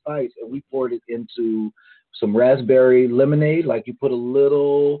Ruby Spice, and we poured it into some raspberry lemonade, like you put a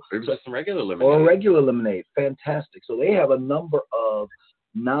little, or just some regular lemonade. Or regular lemonade. Fantastic. So they have a number of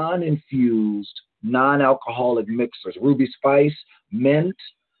non-infused, non-alcoholic mixers. Ruby Spice, mint,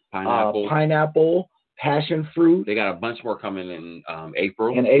 pineapple, passion fruit. They got a bunch more coming in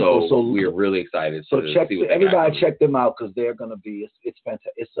April. So we're really excited. So everybody check them out because they're going to be. It's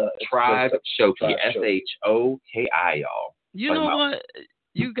fantastic. It's Tribe Shoki, SHOKI, y'all. You know what?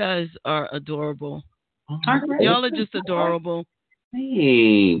 You guys are adorable. Y'all are just adorable.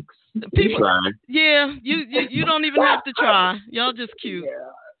 Thanks. People, you don't even have to try. Y'all just cute.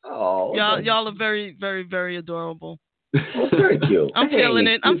 Oh, y'all are very, very, very adorable. Very cute. I'm feeling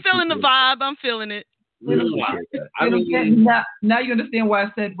it. I'm feeling the vibe. I'm feeling it. Now you understand why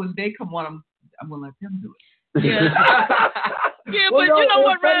I said when they come on, I'm gonna let them do it. Yeah. But you know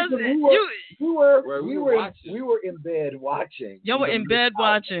what, Rez? We were in bed watching. Y'all were in bed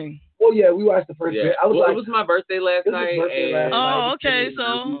watching. Oh yeah, we watched the first bit. It was my birthday last night. Okay,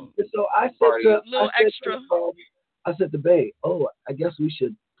 so I said to Bae, I guess we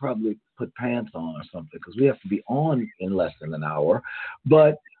should probably put pants on or something because we have to be on in less than an hour.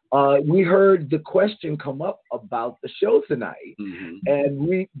 But we heard the question come up about the show tonight,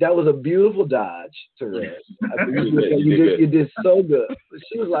 and that was a beautiful dodge, Terez. You did so good.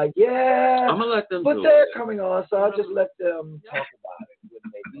 She was like, "Yeah, I'm gonna let them." But they're coming on, so I'll just let them talk about it.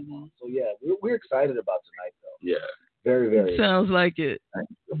 So yeah, we're excited about tonight, though. Yeah, very, very. Sounds like it.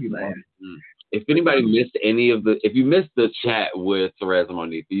 If anybody missed if you missed the chat with Terez and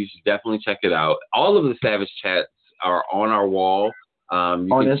Monifa, you should definitely check it out. All of the Savage chats are on our wall. On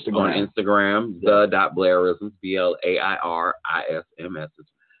Instagram, the.blairisms, BLAIRISMS,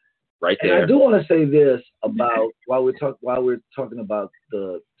 right there. And I do want to say this about while we're talking about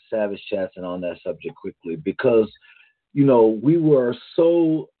the Savage chats and on that subject quickly, because we were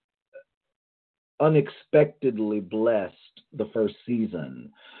so unexpectedly blessed the first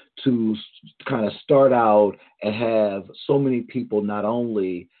season to kind of start out and have so many people not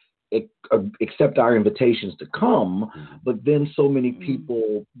only accept our invitations to come, but then so many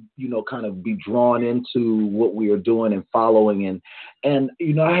people, kind of be drawn into what we are doing and following. And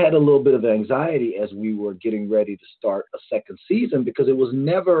I had a little bit of anxiety as we were getting ready to start a second season because it was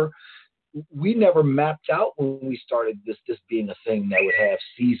never we never mapped out when we started this being a thing that would have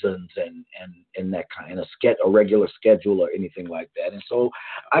seasons and that kind of a regular schedule or anything like that. And so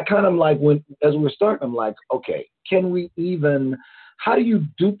I kind of like as we were starting, I'm like, okay, how do you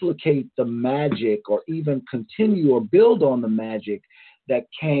duplicate the magic or even continue or build on the magic that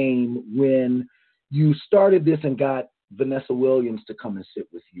came when you started this and got Vanessa Williams to come and sit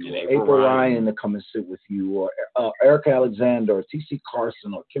with you, or April Ryan to come and sit with you, or Erica Alexander, or T.C.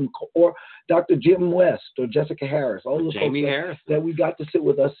 Carson, or Kim, or Dr. Jim West, or Jessica Harris, all the folks that we got to sit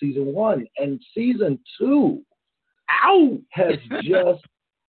with us season 1. And season 2 has just,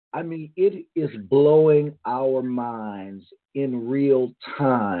 I mean, it is blowing our minds in real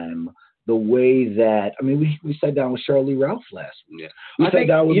time. The way that, I mean, we sat down with Shirley Ralph last week. Yeah. We sat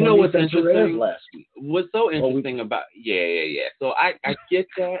down with what's interesting Terez last week. What's so interesting about So I get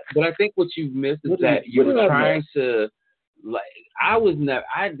that, but I think what you missed is that you were trying to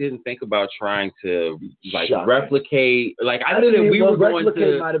I didn't think about trying to replicate. Like I knew that we were going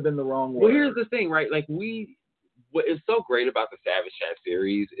to. Might have been the wrong word. Well, here's the thing, right? Like what is so great about the Savage Chat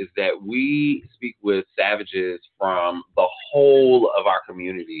series is that we speak with savages from the whole of our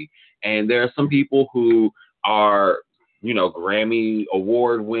community. And there are some people who are, Grammy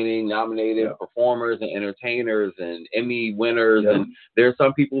award-winning, nominated performers and entertainers and Emmy winners. Yeah. And there are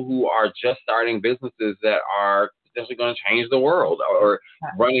some people who are just starting businesses that are potentially going to change the world, or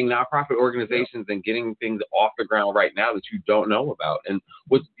running nonprofit organizations and getting things off the ground right now that you don't know about. And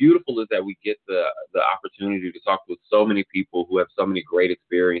what's beautiful is that we get the opportunity to talk with so many people who have so many great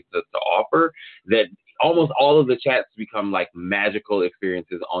experiences to offer that almost all of the chats become like magical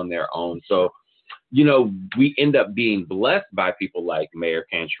experiences on their own. So, we end up being blessed by people like Mayor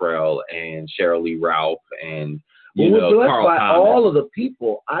Cantrell and Cheryl Lee Ralph and, we're blessed Carl by Thomas. all of the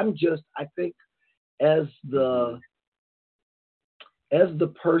people. I think as the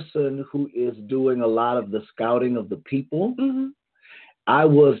person who is doing a lot of the scouting of the people,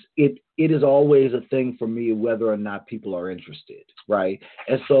 it is always a thing for me whether or not people are interested, right?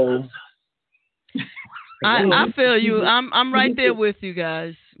 And so I feel you. I'm right there with you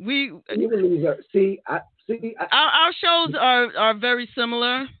guys. Our shows are very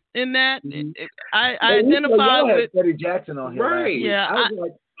similar in that I identify with Freddie Jackson on here. Right. Yeah. I was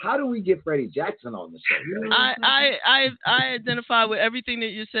like, how do we get Freddie Jackson on the show? I identify with everything that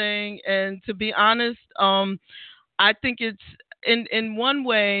you're saying, and to be honest, I think it's in one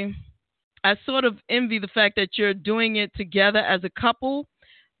way, I sort of envy the fact that you're doing it together as a couple,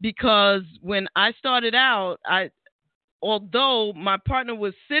 because when I started out, although my partner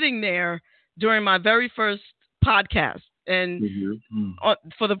was sitting there during my very first podcast, and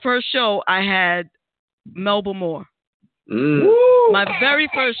for the first show, I had Melba Moore. My very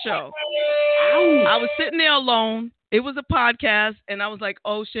first show. I was sitting there alone. It was a podcast, and I was like,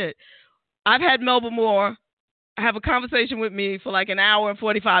 oh shit. I've had Melba Moore have a conversation with me for like an hour and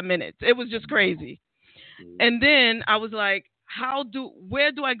 45 minutes. It was just crazy. And then I was like,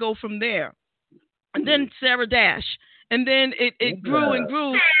 where do I go from there? And then Sarah Dash. And then it grew and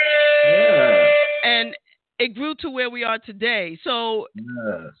grew. Yeah. And it grew to where we are today. So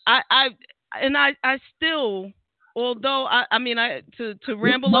I still, although to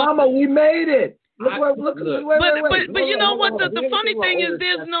ramble Mama, we made it. Look. But you know what? The funny thing is,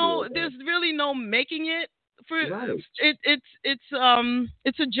 there's really no making it.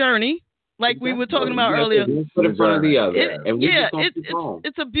 It's a journey, like we were talking about earlier. Put in front of the other,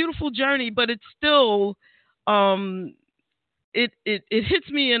 it's a beautiful journey, but it's still it hits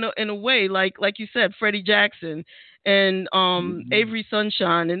me in a way like you said, Freddie Jackson and Avery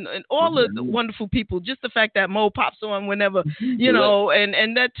Sunshine and all of the wonderful people. Just the fact that Mo pops on whenever,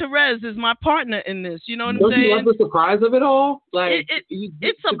 and that Terez is my partner in this. You know what I'm saying? Don't you like the surprise of it all? Like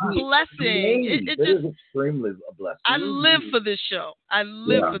it's a blessing. It is extremely a blessing. I live for this show.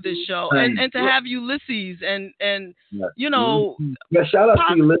 For this show, and to have Ulysses and shout out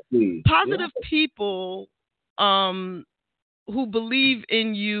to Ulysses. Positive people, who believe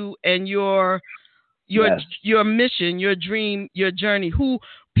in you and your mission, your dream, your journey,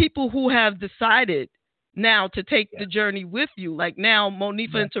 people who have decided now to take the journey with you. Like now,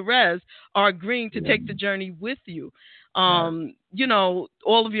 Monifa and Terez are agreeing to take the journey with you. All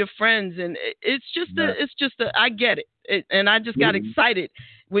of your friends, and it's just I get it, and I just got excited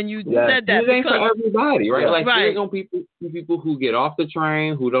when you said that. It ain't for everybody, right? Like there's no people who get off the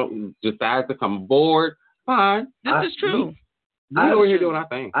train who don't decide to come aboard. Fine, this is true. I know what you're doing. I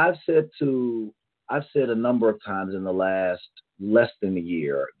think I've said a number of times in the last less than a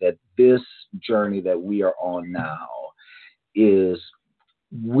year that this journey that we are on now is,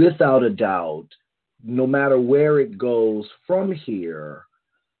 without a doubt, no matter where it goes from here,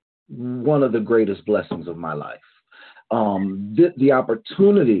 one of the greatest blessings of my life. The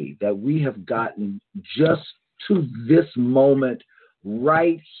opportunity that we have gotten just to this moment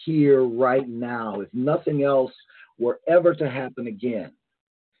right here, right now, if nothing else were ever to happen again,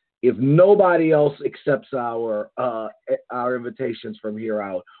 if nobody else accepts our invitations from here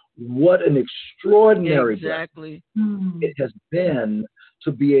out, what an extraordinary blessing it has been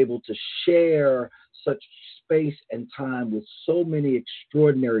to be able to share such space and time with so many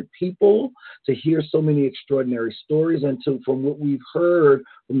extraordinary people, to hear so many extraordinary stories, and from what we've heard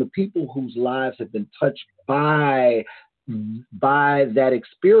from the people whose lives have been touched by that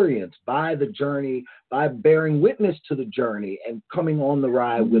experience, by the journey, by bearing witness to the journey and coming on the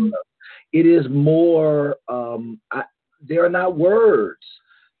ride with us. It is more, there are not words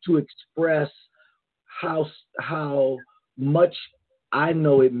to express how much I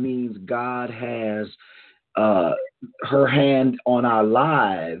know it means God has her hand on our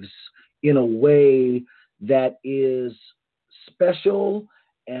lives in a way that is special,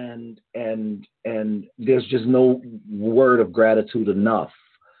 and there's just no word of gratitude enough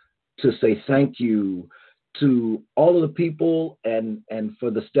to say thank you to all of the people and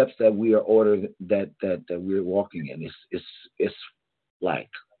for the steps that we are ordered that we're walking in. It's like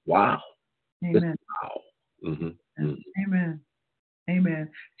wow. Amen. Wow. Mm-hmm. Amen.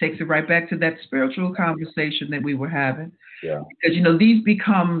 Takes it right back to that spiritual conversation that we were having. Yeah. Because, these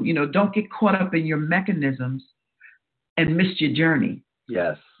become, don't get caught up in your mechanisms and miss your journey.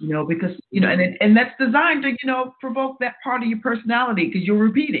 Yes. Because, and that's designed to, provoke that part of your personality, because you'll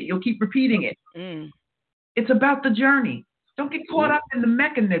repeat it. You'll keep repeating it. Mm. It's about the journey. Don't get caught up in the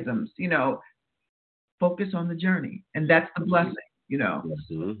mechanisms, Focus on the journey. And that's the blessing,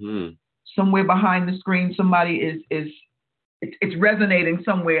 Mm-hmm. Somewhere behind the screen, somebody is it's resonating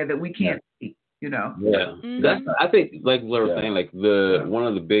somewhere that we can't see, Yeah. Mm-hmm. That's, I think, like Blair was saying, like one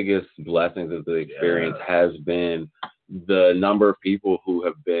of the biggest blessings of the experience has been the number of people who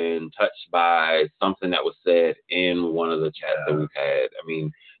have been touched by something that was said in one of the chats that we've had. I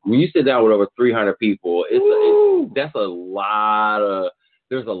mean, when you sit down with over 300 people, that's a lot of,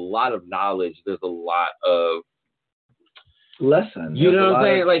 there's a lot of knowledge. There's a lot of lessons. You know what I'm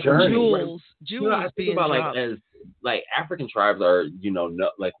saying? Like jewels I think being about dropped. like as like African tribes are,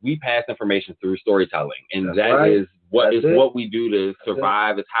 like we pass information through storytelling, and that's what we do to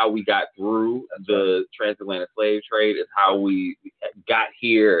survive. It's how we got through the transatlantic slave trade. It's how we got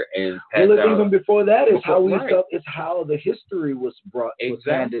here and passed down. Even before that, it's how we felt. It's how the history was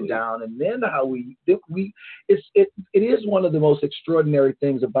handed down, and then how it is one of the most extraordinary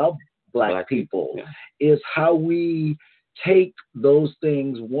things about Black people is how we take those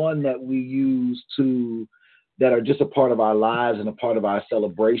things, one that we use that are just a part of our lives and a part of our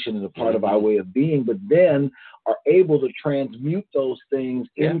celebration and a part of our way of being, but then are able to transmute those things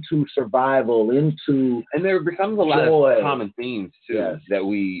into survival, and there becomes a lot of common themes too that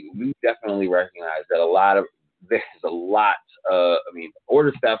we definitely recognize that there's a lot.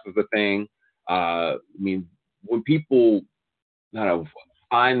 Order stuff is a thing. When people kind of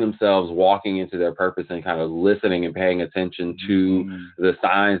find themselves walking into their purpose and kind of listening and paying attention to the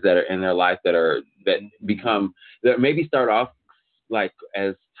signs that are in their life that maybe start off like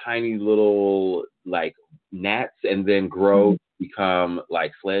as tiny little like gnats and then grow become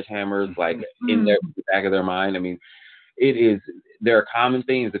like sledgehammers like in the back of their mind. I mean, there are common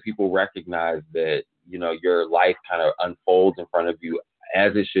themes that people recognize that your life kind of unfolds in front of you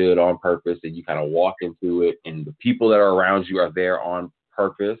as it should on purpose, and you kind of walk into it, and the people that are around you are there on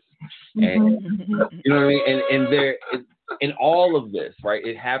purpose, and you know what I mean, and there in all of this, right,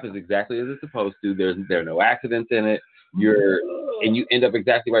 it happens exactly as it's supposed to. There are no accidents in it. You end up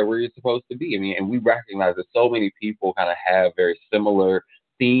exactly right where you're supposed to be. I mean, and we recognize that so many people kind of have very similar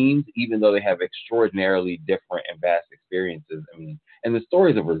themes, even though they have extraordinarily different and vast experiences. I mean, and the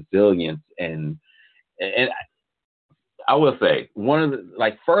stories of resilience and I will say one of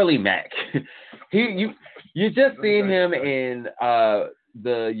the Furley Mac, you just seen him in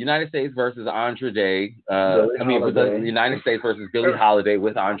the United States versus Andre Day. The United States versus Billie Holiday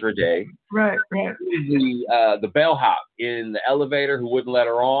with Andre Day. Right. The bellhop in the elevator who wouldn't let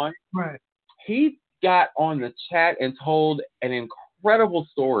her on. Right. He got on the chat and told an incredible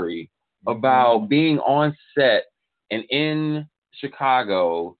story about being on set and in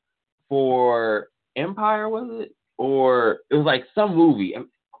Chicago for Empire, was it? Or it was like some movie.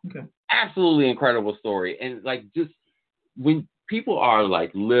 Okay. Absolutely incredible story. And just when people are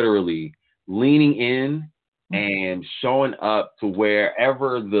literally leaning in and showing up to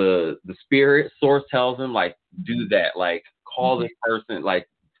wherever the spirit source tells them, do that, call this person,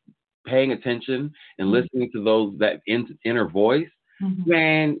 paying attention and listening to that inner voice,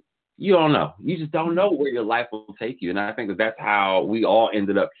 man, you don't know. You just don't know where your life will take you. And I think that's how we all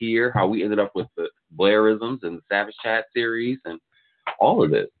ended up here, how we ended up with the Blairisms and the Savage Chat series and all of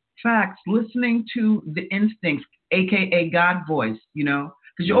this. Facts. Listening to the instincts, a.k.a. God voice, because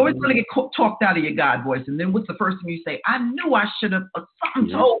you're always going to get talked out of your God voice. And then what's the first thing you say? I knew I should have,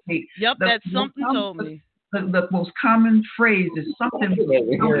 something told me. Yep, that something told me. The most common phrase is something.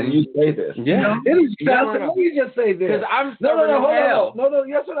 Hearing you say this. Yeah. It is fascinating. Let me just say this. Because I'm No,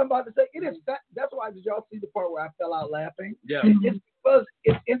 that's what I'm about to say. It is that's why, did y'all see the part where I fell out laughing? Yeah. It's because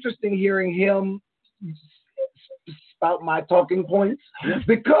it's interesting hearing him spout my talking points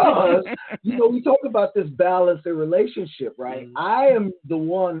because, we talk about this balance in relationship, right? I am the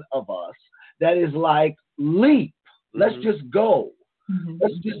one of us that is like, leap. Let's just go.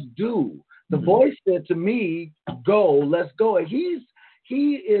 Let's just do. The voice said to me, go, let's go. And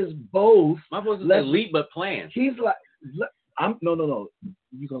he is both. My voice is like leap but plan. He's like, no.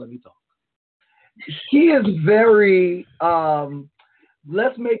 You're gonna let me talk. He is very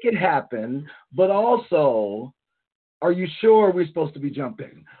let's make it happen, but also, are you sure we're supposed to be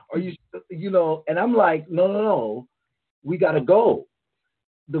jumping? Are you and I'm like, no, we gotta go.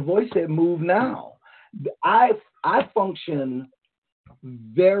 The voice said move now. I function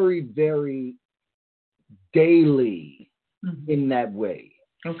very, very daily in that way.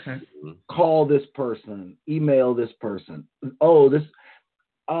 Okay. Call this person, email this person.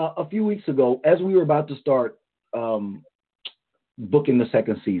 A few weeks ago, as we were about to start booking the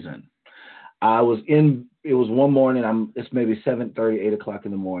second season, it was one morning, it's maybe 7:30, 8 o'clock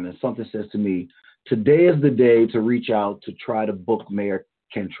in the morning. Something says to me, today is the day to reach out to try to book Mayor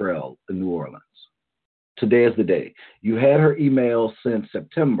Cantrell in New Orleans. Today is the day. You had her email since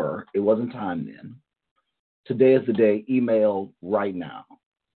September. It wasn't time then. Today is the day. Email right now.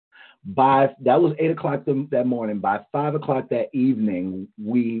 That was 8 o'clock that morning. By 5 o'clock that evening,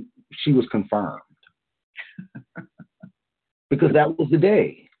 she was confirmed because that was the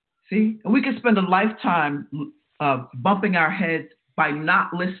day. See, we could spend a lifetime bumping our heads by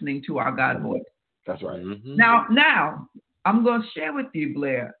not listening to our God voice. That's right. Now, I'm going to share with you,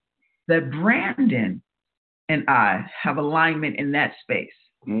 Blair, that Brandon and I have alignment in that space.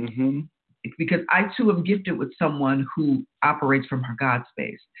 Because I too am gifted with someone who operates from her God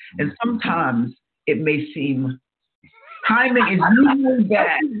space. And sometimes it may seem timing is usually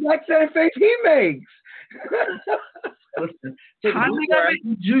bad. That's the exact same face he makes. Listen, timing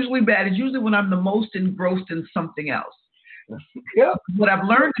is usually bad. It's usually when I'm the most engrossed in something else. Yep. What I've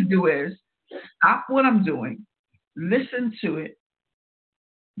learned to do is stop what I'm doing, listen to it,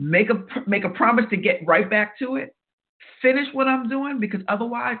 make a promise to get right back to it, finish what I'm doing, because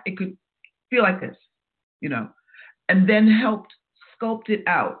otherwise it could feel like this, and then helped sculpt it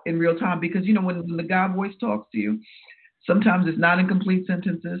out in real time. Because, when the God voice talks to you, sometimes it's not in complete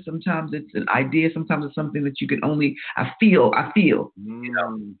sentences. Sometimes it's an idea. Sometimes it's something that you can only, I feel. You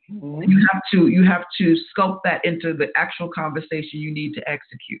have to sculpt that into the actual conversation you need to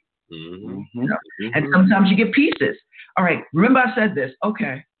execute. And sometimes you get pieces. All right, remember I said this.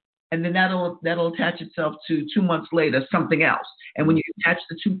 Okay. And then that'll attach itself to 2 months later, something else. And when you attach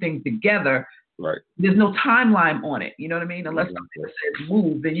the two things together, right, there's no timeline on it. You know what I mean? Unless something says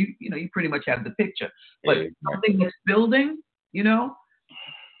move, then you pretty much have the picture. But something that's building, he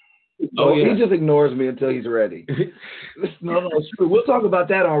just ignores me until he's ready. No, it's true. We'll talk about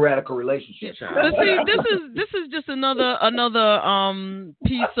that on Radical Relationships. But see, this is just another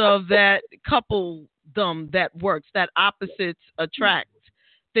piece of that coupledom that works, that opposites attract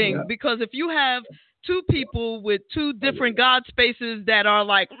thing. Yeah. Because if you have two people with two different God spaces that are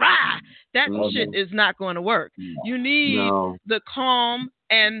like, rah, that shit is not going to work. You need the calm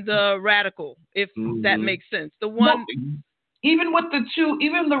and the radical, if that makes sense. The one, even with the two,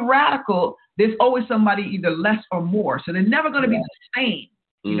 even the radical, there's always somebody either less or more. So they're never going to be the same.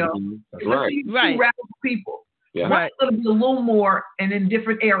 That's right. Two radical people. Yeah. One's going to be a little more and in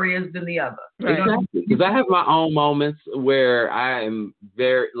different areas than the other. Right. Exactly. Because I have my own moments where I am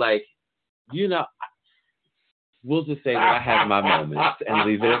very, we'll just say that I have my moments and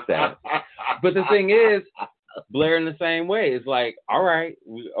leave it at that. But the thing is, Blair in the same way is like, all right,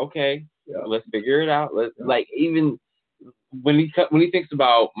 let's figure it out. Even when he thinks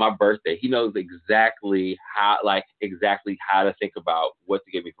about my birthday, he knows exactly how to think about what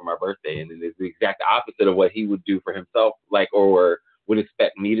to give me for my birthday, and it's the exact opposite of what he would do for himself, or would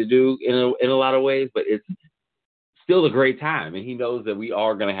expect me to do in a lot of ways. But it's still a great time, and he knows that we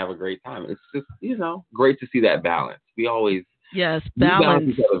are going to have a great time. It's just great to see that balance. We always balance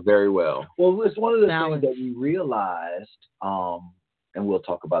each other very well. Well, it's one of the things that we realized and we'll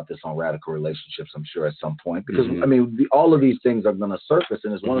talk about this on Radical Relationships, I'm sure, at some point, because I mean, all of these things are going to surface,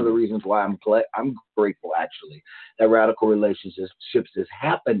 and it's one of the reasons why I'm grateful, actually, that Radical Relationships is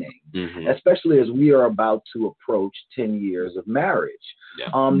happening, especially as we are about to approach 10 years of marriage. There's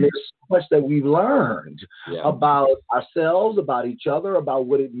so much that we've learned about ourselves, about each other, about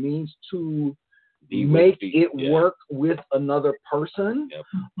what it means to make it work with another person.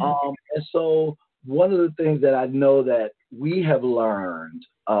 And so one of the things that I know that we have learned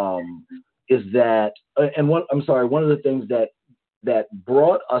is that, one of the things that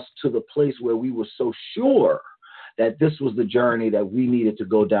brought us to the place where we were so sure that this was the journey that we needed to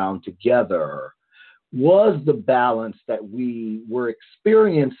go down together was the balance that we were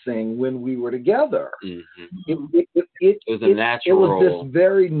experiencing when we were together. It was a natural. It was this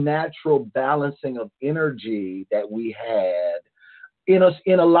very natural balancing of energy that we had in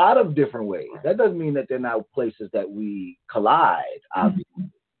a lot of different ways. That doesn't mean that there are not places that we collide,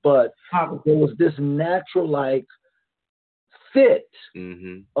 obviously, but there was this natural fit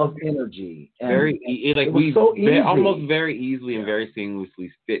of energy. And almost very easily and very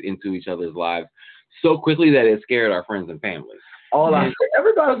seamlessly fit into each other's lives so quickly that it scared our friends and family.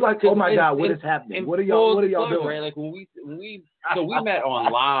 Everybody was like, "Oh my God, what is happening? What are y'all doing?" Right? Like when we met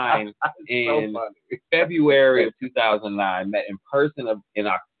online in February of 2009, met in person in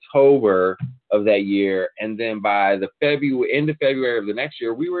October of that year, and then by the end of February of the next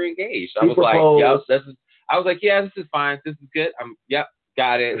year, we were engaged. I was like, "Yeah, this is fine. This is good.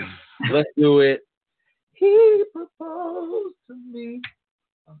 Got it. Let's do it." He proposed to me.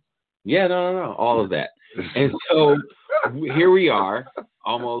 Yeah, no, all of that. And so here we are,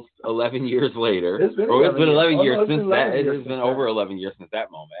 almost 11 years later. It's been 11 years since that. It's been over 11 years since that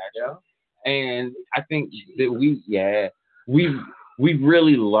moment, actually. Yeah. And I think that we've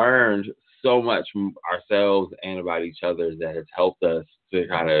really learned so much from ourselves and about each other that has helped us to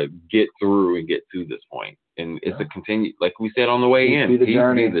kind of get through and get to this point. And it's a continue, like we said on the way in,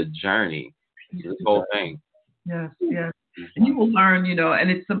 the journey. This whole thing. Yes. And you will learn, and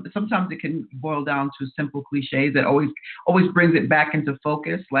it's sometimes it can boil down to simple cliches that always brings it back into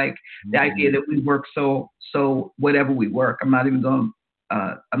focus, like the idea that we work so whatever we work. I'm not even going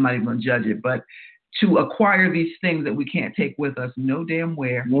to judge it, but to acquire these things that we can't take with us no damn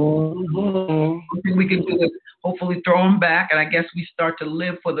where. We can do is hopefully throw them back, and I guess we start to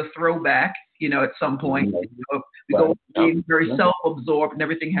live for the throwback. At some point, we go being very self-absorbed, and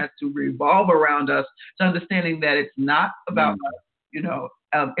everything has to revolve around us. To understanding that it's not about us,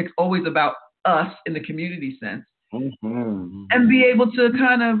 it's always about us in the community sense, and be able to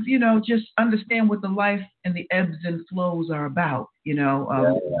kind of, just understand what the life and the ebbs and flows are about.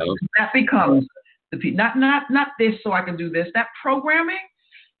 That becomes not this, so I can do this. That programming,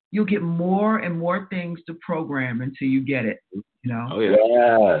 you'll get more and more things to program until you get it. Oh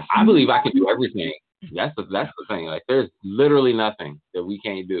yeah. I believe I can do everything. That's the thing. Like there's literally nothing that we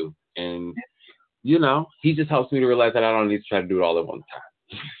can't do, and he just helps me to realize that I don't need to try to do it all at one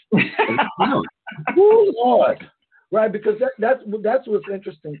time. Oh Lord, right? Because that's what's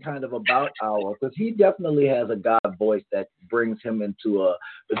interesting, kind of about because he definitely has a God voice that brings him into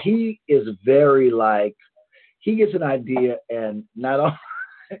but he is very he gets an idea and not all.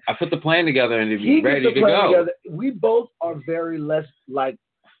 I put the plan together and it's ready to go. Together. We both are very less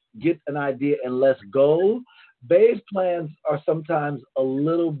get an idea and let's go. Babe's plans are sometimes a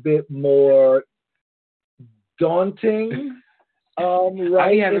little bit more daunting. Right?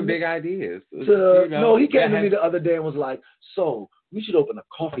 I having big ideas. No, he came to me the other day and was like, "So we should open a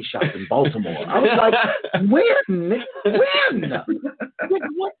coffee shop in Baltimore." I was like, "When?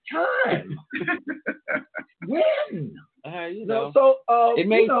 What time? When?" So it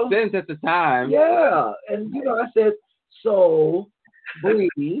made sense at the time. Yeah, and I said, "So,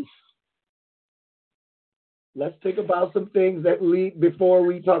 please, let's think about some things before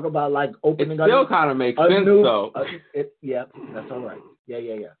we talk about opening." It still kind of makes sense, though. Yeah, that's all right.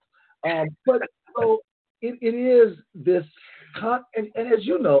 Yeah. But so it is this, and as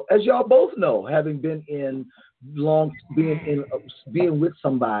as y'all both know, having been being with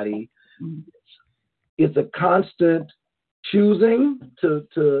somebody, it's a constant choosing to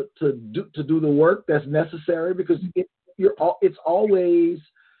do the work that's necessary, because you always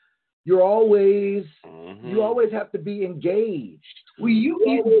have to be engaged. Well, you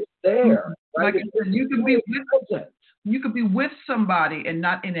always there. Right? You could be with somebody and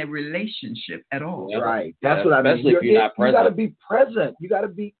not in a relationship at all. Right. That's what I mean. Especially if you're not present. You got to be present. You got to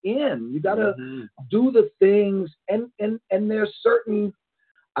be in. You got to do the things, and there's certain,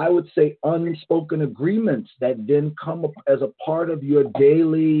 I would say, unspoken agreements that then come up as a part of your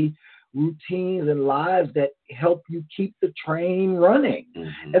daily routines and lives that help you keep the train running.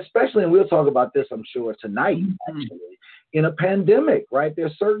 Especially, and we'll talk about this, I'm sure, tonight, actually, in a pandemic, right?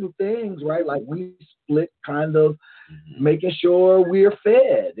 There's certain things, right? Like we split kind of making sure we're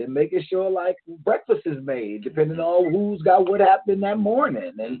fed and making sure like breakfast is made, depending on who's got what happened that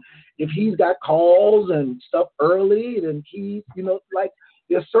morning. And if he's got calls and stuff early, then he, like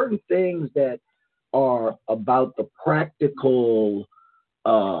there's certain things that are about the practical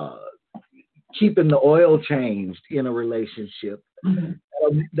keeping the oil changed in a relationship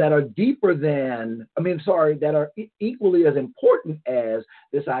that are deeper than, that are equally as important as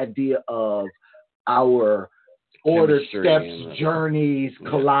this idea of our ordered steps, journeys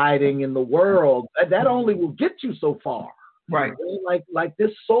colliding in the world. That only will get you so far. Right. Like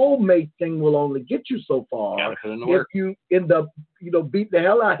this soulmate thing will only get you so far if you end up, beat the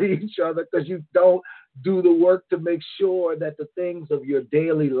hell out of each other because you don't do the work to make sure that the things of your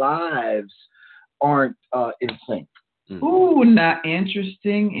daily lives aren't in sync. Ooh, now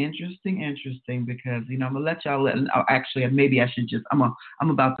interesting, because I'm gonna let y'all actually maybe I should just I'm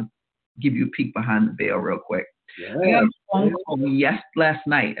about to give you a peek behind the veil real quick. I got a phone call last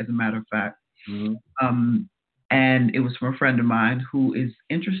night, as a matter of fact. And it was from a friend of mine who is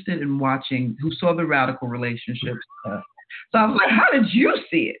interested in watching, who saw the radical relationships. So I was like, how did you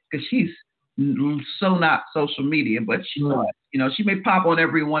see it? Because she's so not social media, but she saw it. She may pop on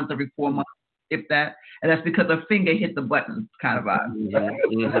once every 4 months, if that. And that's because her finger hit the button kind of vibe.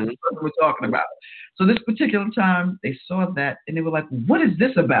 That's what we're talking about. So this particular time, they saw that, and they were like, what is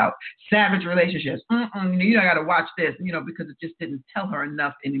this about? Savage relationships. I got to watch this, because it just didn't tell her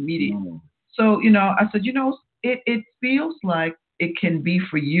enough in the media. So, I said, it feels like it can be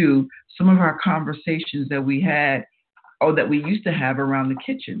for you some of our conversations that we had or that we used to have around the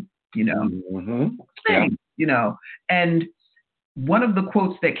kitchen, and one of the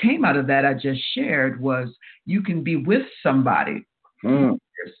quotes that came out of that I just shared was, you can be with somebody and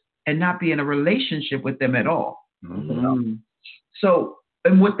not be in a relationship with them at all. So,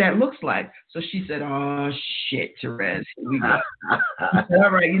 and what that looks like. So she said, oh, shit, Terez, here we go. I said,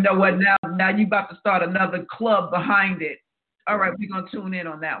 all right, you know what? Now you about to start another club behind it. All right, we're going to tune in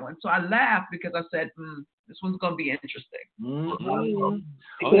on that one. So I laughed because I said, this one's going to be interesting.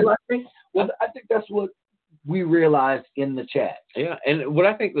 I think that's what we realized in the chat. Yeah, and what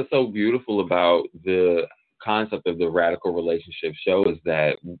I think is so beautiful about the concept of the radical relationship show is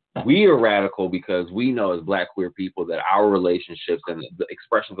that we are radical because we know as Black queer people that our relationships and the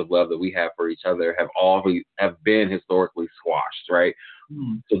expressions of love that we have for each other have been historically squashed, right?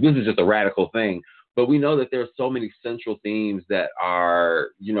 So this is just a radical thing. But we know that there are so many central themes that are,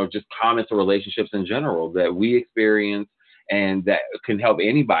 just common to relationships in general that we experience and that can help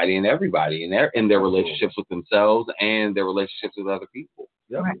anybody and everybody in their relationships with themselves and their relationships with other people.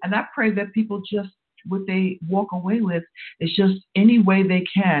 Right. And I pray that people just, what they walk away with is just any way they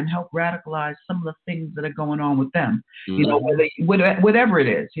can help radicalize some of the things that are going on with them. Whatever it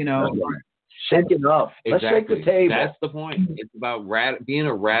is, Shake it up. Exactly. Let's shake the table. That's the point. It's about being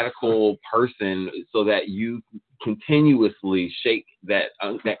a radical person so that you continuously shake that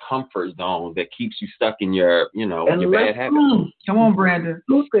comfort zone that keeps you stuck in your, your bad habits. Come on, Brandon.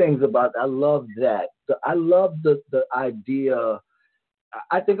 Two things about that. I love that. I love the idea.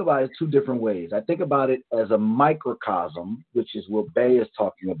 I think about it two different ways. I think about it as a microcosm, which is what Bay is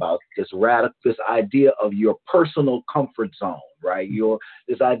talking about, this idea of your personal comfort zone, right?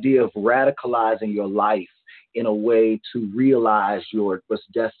 This idea of radicalizing your life in a way to realize your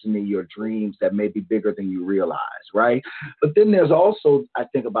destiny, your dreams that may be bigger than you realize, right? But then there's also, I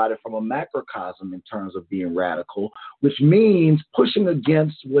think about it from a macrocosm in terms of being radical, which means pushing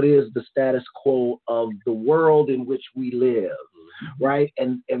against what is the status quo of the world in which we live, right?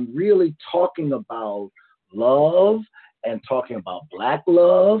 And really talking about love and talking about Black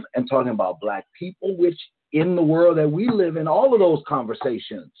love and talking about Black people, which in the world that we live in, all of those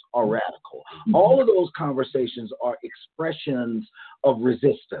conversations are radical. All of those conversations are expressions of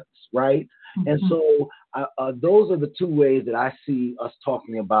resistance, right? And so those are the two ways that I see us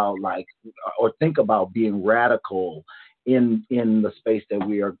talking about, or think about being radical in the space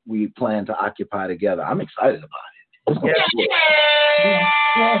that we plan to occupy together. I'm excited about it.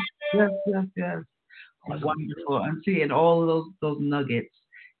 Yes. Wonderful. I'm seeing all of those nuggets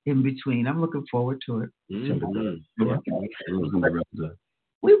in between. I'm looking forward to it. We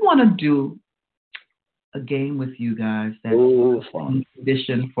want to do a game with you guys that's an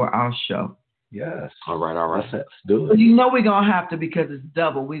addition for our show. Yes. All right. Let's do it. But we're going to have to, because it's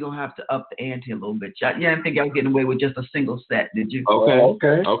double, we're going to have to up the ante a little bit. You didn't think I was getting away with just a single set, did you?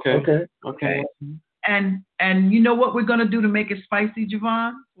 Okay. Okay. And you know what we're gonna do to make it spicy,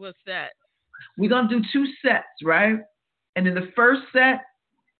 JaVonne? What's that? We're gonna do 2 sets, right? And in the first set,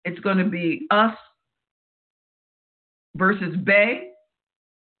 it's gonna be us versus Bay,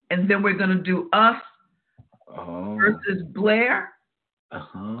 and then we're gonna do us versus Blair,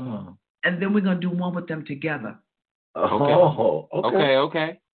 and then we're gonna do one with them together.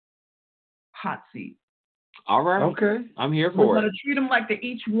 Okay. Hot seat. All right. Okay. I'm here We're for gonna it. treat them like they're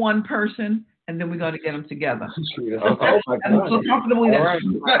each one person, and then we're gonna get them together. Okay. Oh my And God. so comfortably. All right.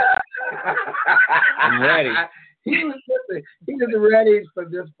 I'm ready. He was ready for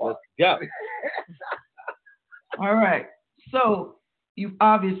this part. Yeah. All right. So you've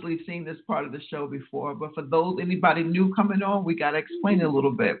obviously seen this part of the show before, but for anybody new coming on, we gotta explain it a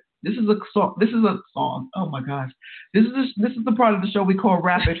little bit. This is a song. Oh my gosh. This is the part of the show we call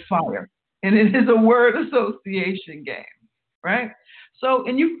rapid fire, and it is a word association game, right? So,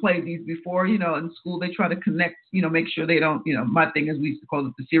 and you've played these before. You know, in school they try to connect. You know, make sure they don't. You know, my thing is we used to call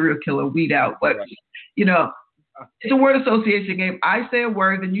it the serial killer weed out, but you know, it's a word association game. I say a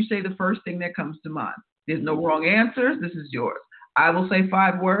word, then you say the first thing that comes to mind. There's no wrong answers. This is yours. I will say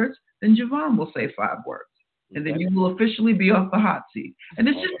 5 words, then JaVonne will say 5 words. And then you will officially be off the hot seat. And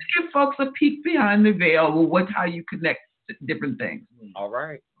it's just to give folks a peek behind the veil of how you connect different things. All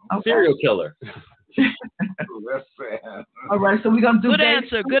right. Okay. Serial killer. All right, so we're going to do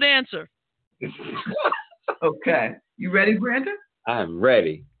Good answer. Okay. You ready, Brandon? I'm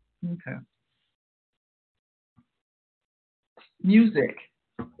ready. Okay. Music.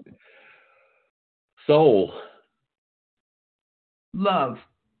 Soul. Love.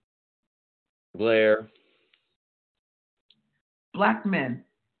 Blair. Black men.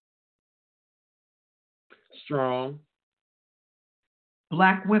 Strong.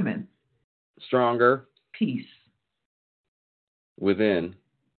 Black women. Stronger. Peace. Within.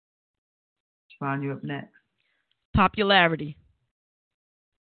 JaVonne, you up next. Popularity.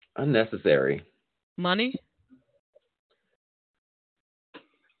 Unnecessary. Money.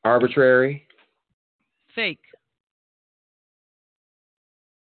 Arbitrary. Fake.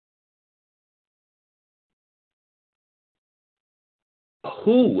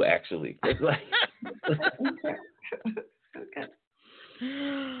 Who actually? It's like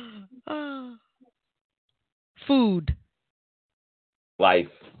Food. life.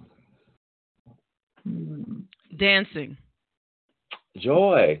 Dancing.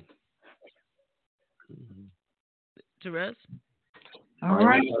 Joy. Terez. All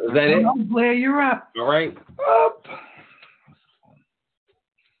right. Is that it? Blair, you're up. All right. Up.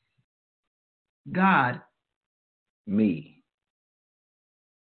 God. Me.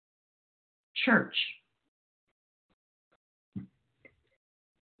 Church.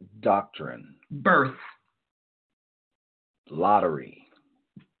 Doctrine. Birth. Lottery.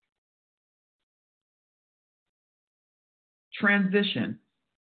 Transition.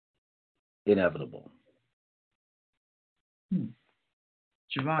 Inevitable.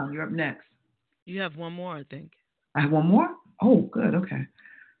 JaVonne, you're up next. You have one more, I think. I have one more? Oh, good. Okay.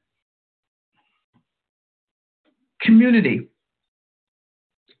 Community.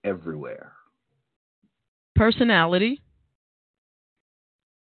 Everywhere. Personality.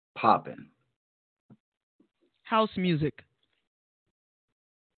 Poppin'. House music.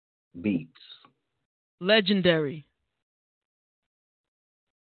 Beats. Legendary.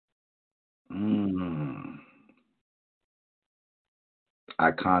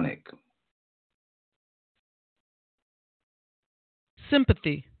 Iconic.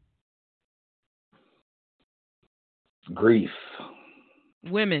 Sympathy. Grief.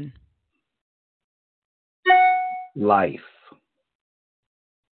 Women. Life.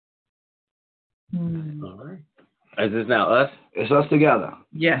 All right. Is this now us? It's us together.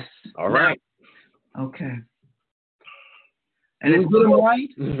 Yes. All right. Okay. And it's good right?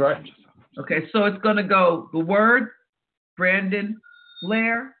 Right. Okay, so it's going to go the word Brandon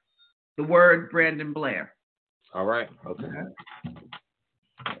Blair, the word Brandon Blair. All right. Okay.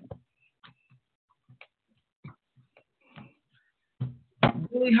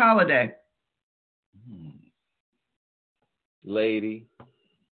 Billie Holiday. Lady.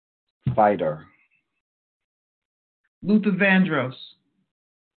 Fighter. Luther Vandross.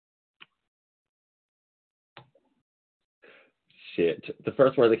 Shit. The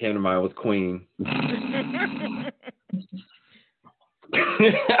first word that came to mind was queen.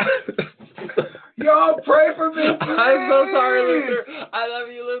 Y'all pray for me. I'm so sorry, Luther. I love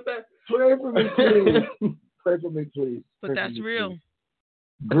you, Luther. Pray for me, please. Pray for me, please. But Pray that's for me, real. please.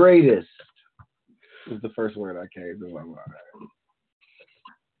 Greatest was the first word I came to my mind.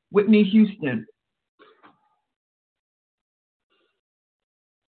 Whitney Houston.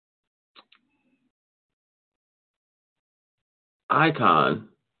 Icon.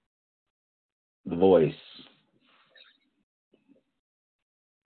 The Voice.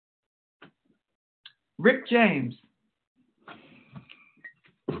 Rick James.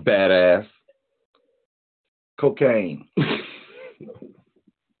 Badass. Cocaine.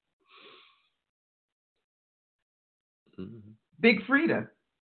 Big Frida.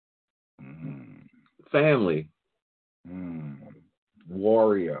 Family.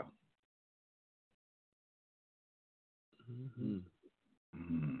 Warrior.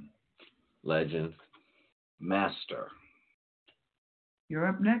 Legend. Master. You're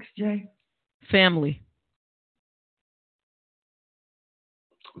up next, Jay. Family.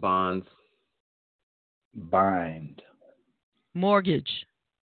 Bonds. Bind. Mortgage.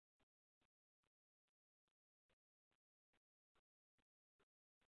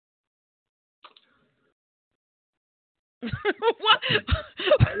 What?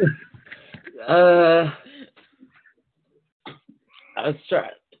 I was trying.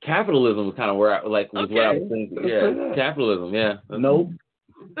 Capitalism was kind of where I was what I was thinking. Yeah, capitalism. Yeah. Nope.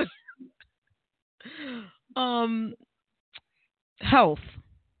 Health.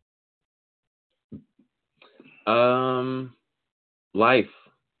 Life.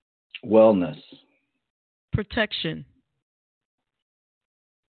 Wellness. Protection.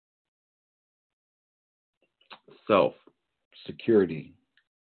 Self. Security.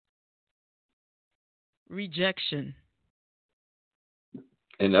 Rejection.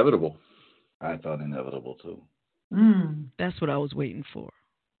 Inevitable. I thought inevitable too. That's what I was waiting for.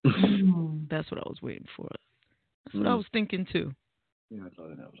 That's what I was waiting for. That's what I was thinking too. Yeah, I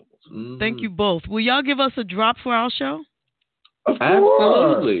thought inevitable too. Thank you both. Will y'all give us a drop for our show?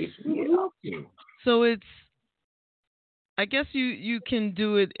 Absolutely. So it's, I guess you can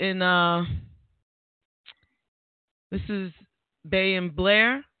do it in, this is Bay and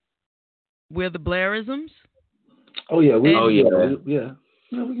Blair. We're the Blairisms. Oh yeah, we can do that.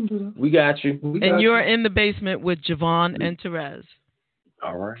 We got you. You're in the basement with JaVonne and Terez.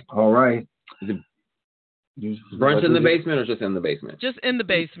 All right. Brunch in the basement or just in the basement? Just in the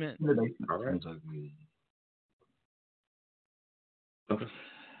basement. All right. Okay.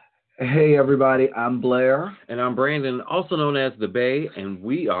 Hey everybody, I'm Blair. And I'm Brandon, also known as The Bay, and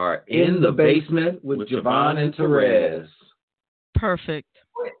we are in the basement with JaVonne and Terez. Perfect.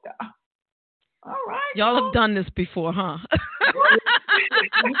 All right. Y'all have done this before, huh?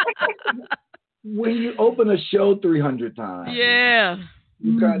 When you open a show 300 times, yeah,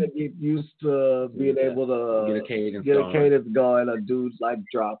 you kind of get used to being able to get a cadence going, and dudes like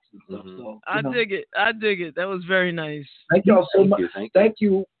drops and stuff. So I dig it. That was very nice. Thank y'all so much. Thank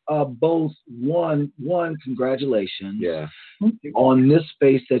you both. One, congratulations. Yeah. On this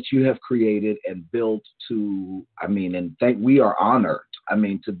space that you have created and built we are honored.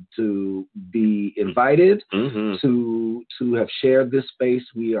 To be invited, to have shared this space,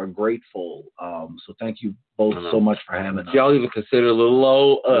 we are grateful. So thank you both so much for having us. Y'all even consider a little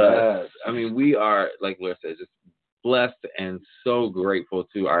low us. We are, like Blair said, just blessed and so grateful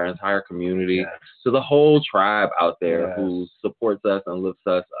to our entire community, to the whole tribe out there who supports us and lifts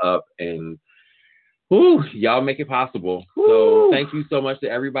us up, and y'all make it possible. So thank you so much to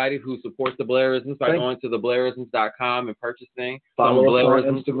everybody who supports the Blairisms by going to theblairisms.com and purchasing.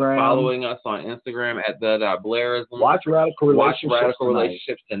 Following us on Instagram at the.blairisms. Watch Radical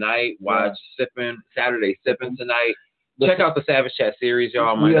Relationships tonight. Watch Saturday Sipping tonight. Check out the Savage Chat series,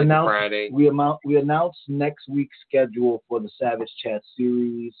 y'all, Monday through Friday. We announced next week's schedule for the Savage Chat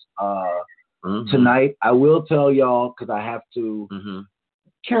series tonight. I will tell y'all, because I have to,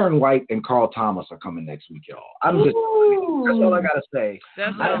 Karen White and Carl Thomas are coming next week, y'all. That's all I gotta say.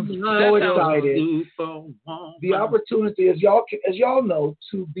 I'm so excited. The opportunity, as y'all know,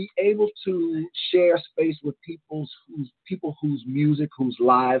 to be able to share space with people whose music, whose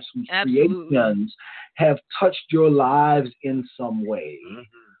lives, whose creations have touched your lives in some way.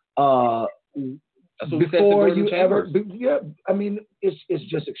 Before you ever, it's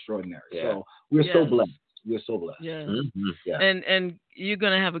just extraordinary. Yeah. So we're so blessed. We're so blessed. Yeah. And you're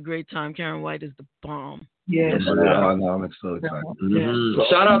gonna have a great time. Karen White is the bomb. Yes. I'm so excited. So,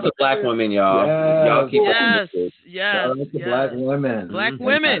 shout out to Black women, y'all. Y'all keep Shout out to Black women. Black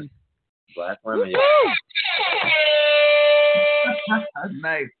women. Black women.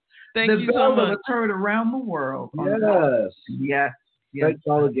 Nice. Thank you so much. The turn around the world. Yes. Thank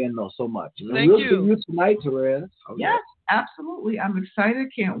y'all again, so much. Thank you. See you tonight, Terez. Yes, absolutely. I'm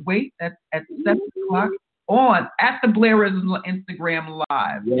excited. Can't wait. That's at 7:00 at the Blairisms on Instagram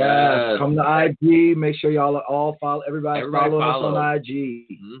Live. Yes. Come to IG. Make sure y'all are all follow. Everybody follow us on IG.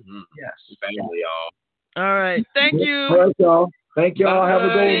 Yes. Family, y'all. All right. Thank you. All right, y'all. Thank y'all. Have a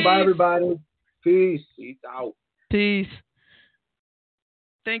good one. Bye, everybody. Peace. Peace out. Peace.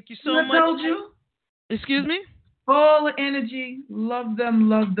 Thank you so much. I told you. Excuse me? Full of energy. Love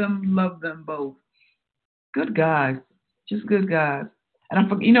them both. Good guys. Just good guys. And I'm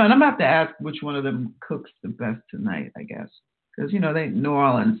going to have to ask which one of them cooks the best tonight, I guess. Because, they New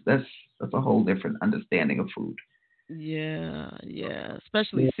Orleans, that's a whole different understanding of food. Yeah.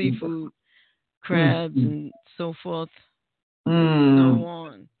 Especially seafood, crabs, and so forth. So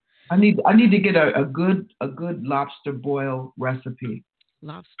on. I need to get a good lobster boil recipe.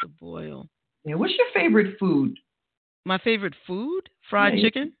 Lobster boil. Yeah. What's your favorite food? My favorite food? Fried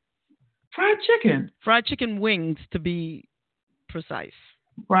chicken. Fried chicken. Fried chicken wings, to be precise.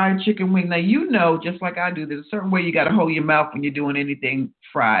 Fried chicken wing. Now, just like I do, there's a certain way you got to hold your mouth when you're doing anything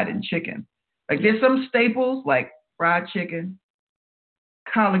fried and chicken. Like there's some staples like fried chicken,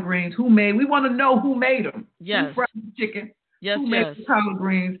 collard greens. We want to know who made them. Yes. Who fried the chicken? Yes, who made the collard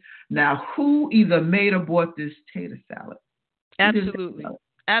greens? Now, who either made or bought this tater salad?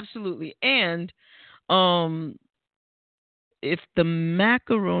 Absolutely. And if the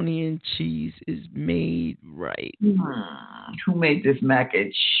macaroni and cheese is made right. Who made this mac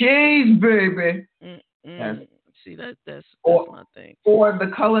and cheese, baby? Yes. See, that's my thing. Or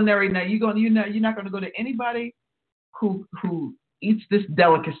the culinary. Now you're not gonna go to anybody who eats this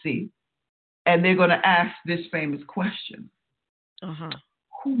delicacy, and they're gonna ask this famous question.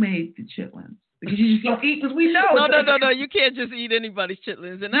 Who made the chitlins? Because you just don't eat, because we know. No. You can't just eat anybody's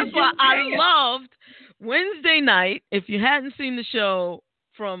chitlins. And that's why I loved Wednesday night. If you hadn't seen the show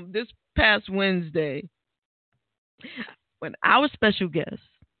from this past Wednesday, when our special guest,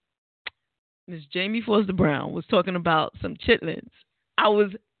 Miss Jamie Foster Brown, was talking about some chitlins, I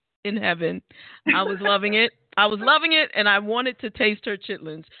was in heaven. I was loving it. And I wanted to taste her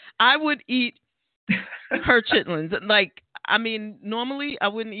chitlins. I would eat her chitlins. Normally I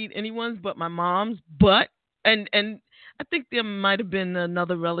wouldn't eat anyone's but my mom's, and I think there might have been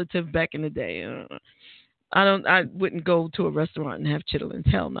another relative back in the day. I wouldn't go to a restaurant and have chitlins.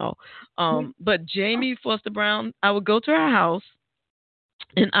 Hell no. But Jamie Foster Brown, I would go to her house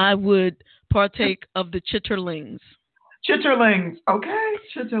and I would partake of the chitterlings. Chitterlings. Okay.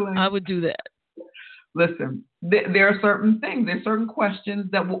 Chitterlings. I would do that. Listen, there are certain things, there's certain questions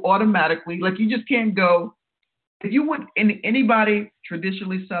that will automatically, like you just can't go. If you went in anybody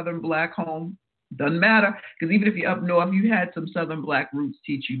traditionally Southern Black home, doesn't matter, because even if you're up north, you had some Southern Black roots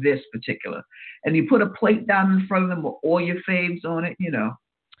teach you this particular. And you put a plate down in front of them with all your faves on it, Yeah.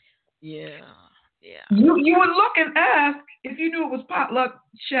 You would look and ask, if you knew it was potluck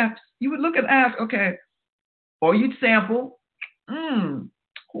chefs, you would look and ask, okay, or you'd sample, who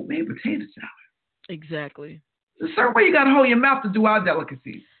made potato salad? Exactly. There's a certain way you got to hold your mouth to do our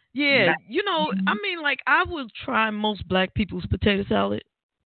delicacies. Yeah, I will try most Black people's potato salad.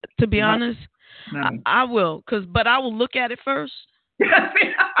 To be honest, I will, but I will look at it first. That's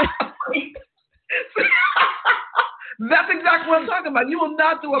exactly what I'm talking about. You will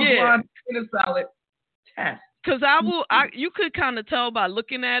not do a blind potato salad test. Because you could kind of tell by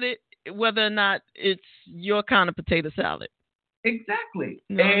looking at it whether or not it's your kind of potato salad. Exactly.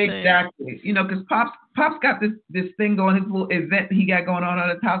 Exactly. Because Pop's got this thing going, his little event he got going on at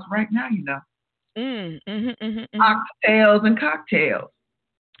his house right now, Cocktails and cocktails.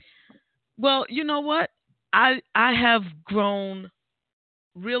 Well, you know what? I have grown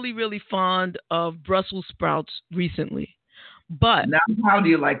really, really fond of Brussels sprouts recently. But now, how do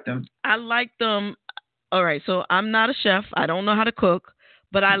you like them? I like them. All right. So I'm not a chef. I don't know how to cook,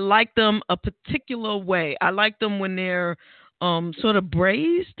 but I like them a particular way. I like them when they're sort of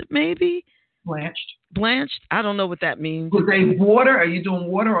braised, maybe blanched. I don't know what that means. Was they water? Are you doing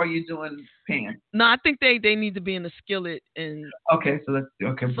water or are you doing pan? No, I think they need to be in a skillet and braised.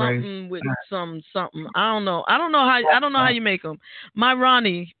 Something with something. I don't know how you make them. My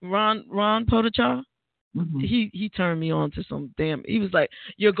Ron Potachar, he turned me on to some damn. He was like,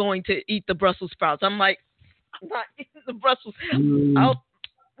 "You're going to eat the Brussels sprouts." I'm like, "I'm not eating the Brussels. I'll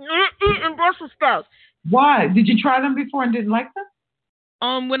eating Brussels sprouts." Why? Did you try them before and didn't like them?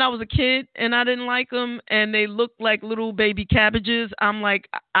 When I was a kid and I didn't like them and they looked like little baby cabbages, I'm like,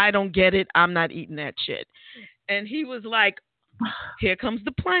 I don't get it. I'm not eating that shit. And he was like, here comes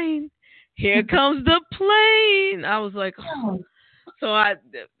the plane. Here comes the plane. I was like, oh. So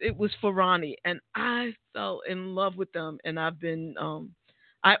it was for Ronnie and I fell in love with them. And I've been,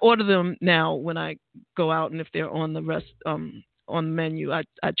 I order them now when I go out and if they're on on the menu, I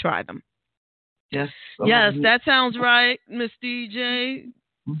try them. Yes. Yes, that sounds right, Miss DJ.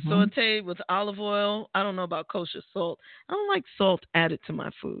 Sauteed with olive oil. I don't know about kosher salt. I don't like salt added to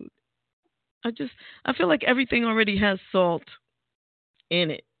my food. I feel like everything already has salt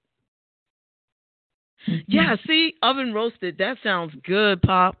in it. Yeah, see, oven roasted. That sounds good,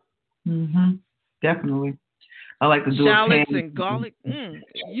 Pop. Definitely. I like to do shallots and garlic.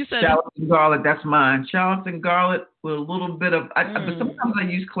 You said shallots and garlic. That's mine. Shallots and garlic with a little bit of. But sometimes I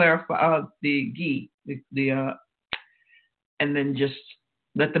use the ghee, and then just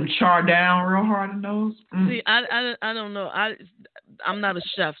let them char down real hard in those. See, I don't know. I'm not a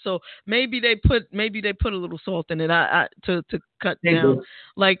chef, so maybe they put a little salt in it. To cut down.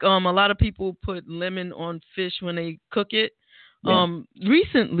 Like a lot of people put lemon on fish when they cook it. Yeah.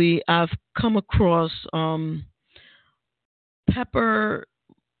 Recently I've come across pepper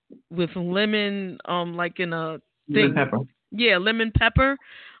with lemon, like in a thing. Lemon pepper. Yeah, lemon pepper.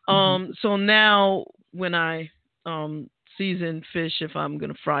 So now when I season fish, if I'm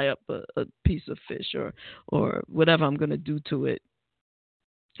gonna fry up a piece of fish or whatever I'm gonna do to it,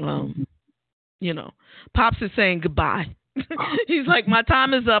 Pops is saying goodbye. He's like, my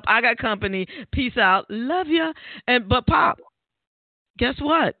time is up. I got company. Peace out. Love ya. But Pop, guess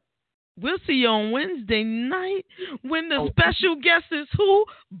what? We'll see you on Wednesday night when the special guest is who?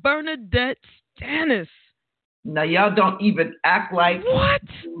 Bernadette Stannis. Now, y'all don't even act like what?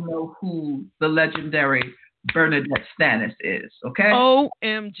 You know who the legendary Bernadette Stannis is, okay?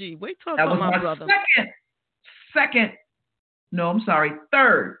 OMG. Wait till I my brother.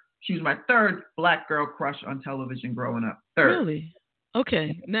 Third. She was my third black girl crush on television growing up. Third. Really?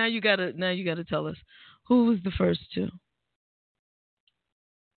 Okay. Now you gotta tell us. Who was the first two?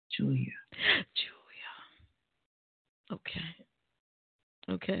 Julia.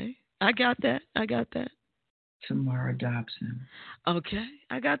 Okay. I got that. Tamara Dobson. Okay.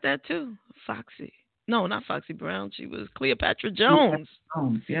 I got that too. Foxy. No, not Foxy Brown. She was Cleopatra Jones.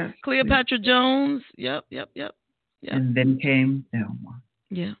 Yes. Cleopatra Jones. Yep. And then came Thelma.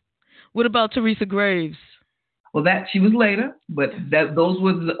 Yeah. What about Teresa Graves? Well, she was later, but those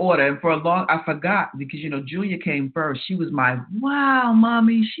were the order. And for a long, I forgot because Julia came first. She was my wow,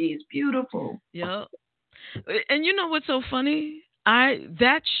 mommy. She's beautiful. Yeah. And you know what's so funny?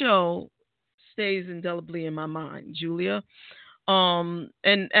 That show stays indelibly in my mind, Julia.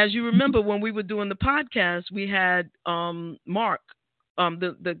 And as you remember, when we were doing the podcast, we had Mark,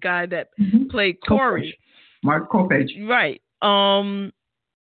 the guy that played Corey. Mark Kopech. Right.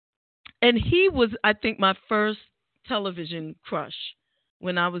 And he was, I think, my first television crush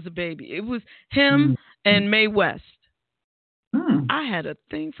when I was a baby. It was him and Mae West. I had a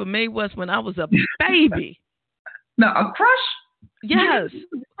thing for Mae West when I was a baby. No, a crush? Yes.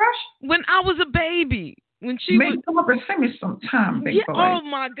 Crush? When I was a baby. When she would come up and sing me sometime, big boy. Oh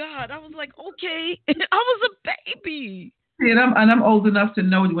my God. I was like, okay. I was a baby. And I'm old enough to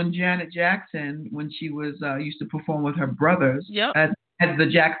know when Janet Jackson, when she was used to perform with her brothers at the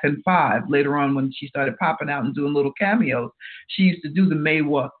Jackson 5. Later on, when she started popping out and doing little cameos, she used to do the Mae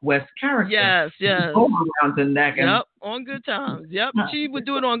West character. Yes. Around the neck. On Good Times. Yep, she would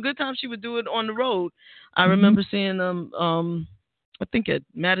do it on Good Times. She would do it on the road. I remember seeing them. I think at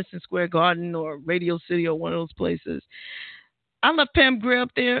Madison Square Garden or Radio City or one of those places. I left Pam Grier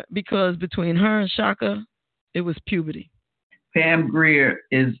up there because between her and Shaka, it was puberty. Pam Grier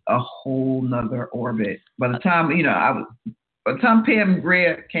is a whole nother orbit. By the time Pam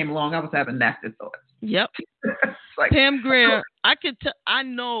Grier came along, I was having nasty thoughts. Yep. Pam Grier, I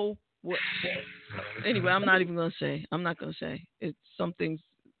know what. Anyway, I'm not going to say. Some things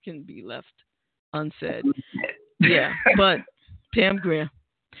can be left unsaid. Yeah, but Pam Grier.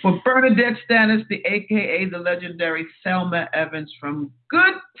 Well, Bernadette Stannis, the AKA the legendary Thelma Evans from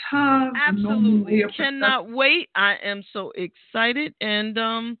Good Times. Absolutely. Cannot wait. I am so excited. And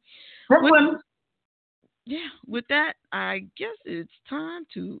Brooklyn. With that, I guess it's time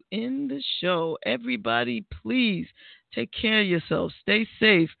to end the show. Everybody, please take care of yourself. Stay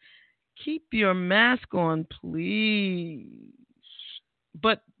safe. Keep your mask on, please.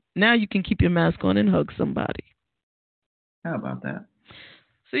 But now you can keep your mask on and hug somebody. How about that?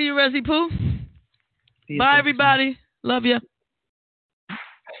 See you, Resi Pooh. Bye, everybody. Love you.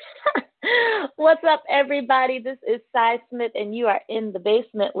 What's up, everybody? This is Cy Smith, and you are in the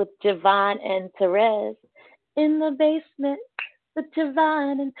basement with JaVonne and Terez. In the basement with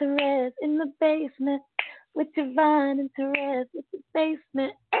JaVonne and Terez. In the basement with JaVonne and Terez. With the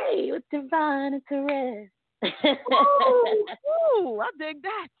basement, hey, with JaVonne and Terez. Ooh, I dig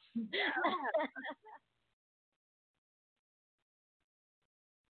that.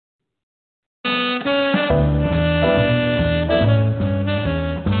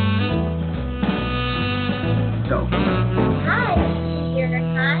 Hi, this is your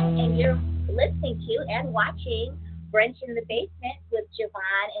time, and you're listening to and watching Brunch in the Basement with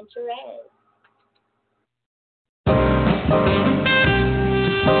JaVonne and Terez.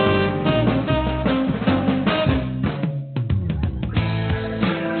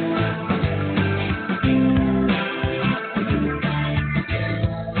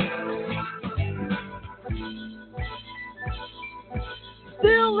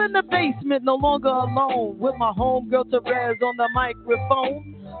 in the basement, no longer alone, with my homegirl Terez on the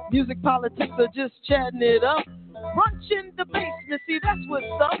microphone. Music, politics, or just chatting it up. Brunch in the basement, see that's what's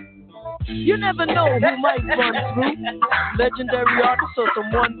up. You never know who might run through. Legendary artist or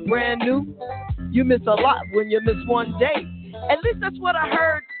someone brand new. You miss a lot when you miss one day. At least that's what I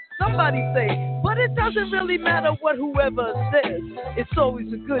heard somebody say. But it doesn't really matter what whoever says. It's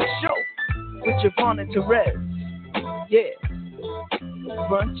always a good show with JaVonne and Terez. Yeah.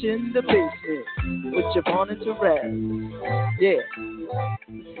 Brunch in the basement with JaVonne and Terez. Yeah.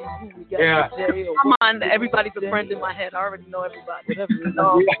 Yeah. Come on, everybody's a friend in my head. I already know everybody.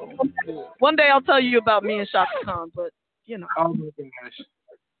 One day I'll tell you about me and Shaka Khan, but you know. Oh my gosh.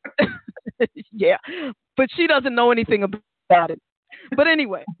 Yeah, but she doesn't know anything about it. But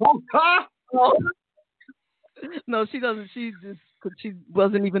anyway. No, she doesn't. She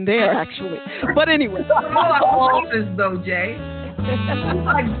wasn't even there actually. But anyway. Office though, Jay.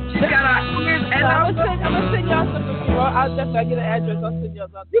 Like she got I'm gonna send y'all some tomorrow. I'll definitely get an address. I'll send y'all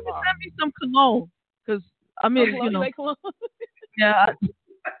some. You can send me some cologne, because I mean, you know. Yeah.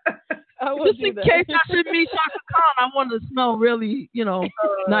 Just in case I should meet Shaka Khan, I want to smell really, you know,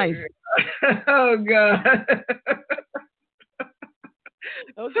 nice. Oh God.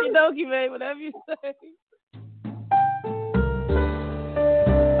 Okie dokie, man. Whatever you say.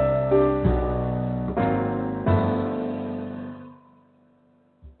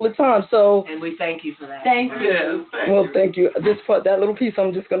 The time, so and we thank you for that. Thank you. Well, thank you. This part, that little piece,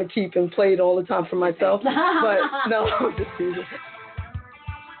 I'm just gonna keep and play it all the time for myself. But no, just teasing.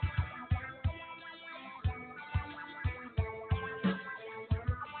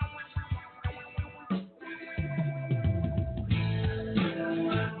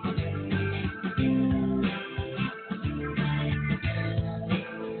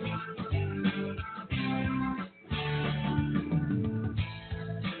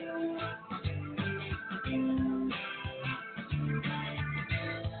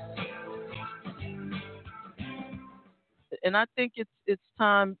 And I think it's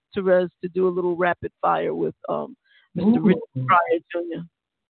time, Terez, to do a little rapid fire with Mr. Richard Pryor Jr.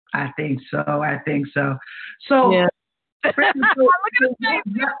 I think so. So yeah. Look at his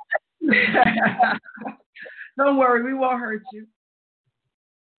Don't worry, we won't hurt you.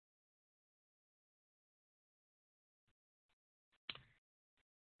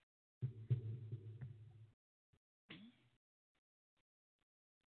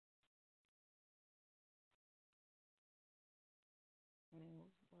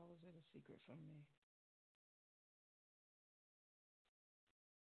 Why was it a secret from me?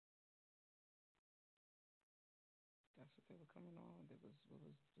 That's what they were coming on. It was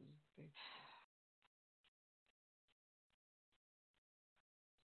big.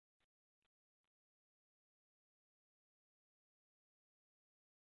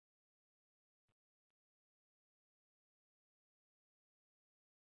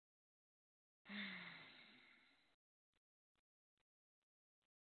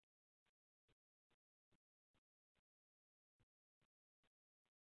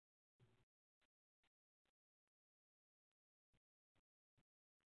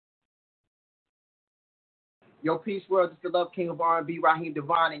 Yo, peace world. It's the Love King of R&B, Raheem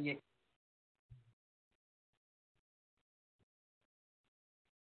Devon, and you.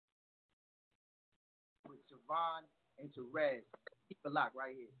 With JaVonne and Terez. Keep it locked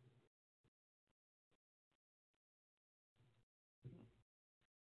right here.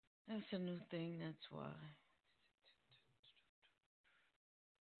 That's a new thing. That's why.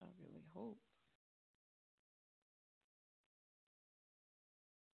 I really hope.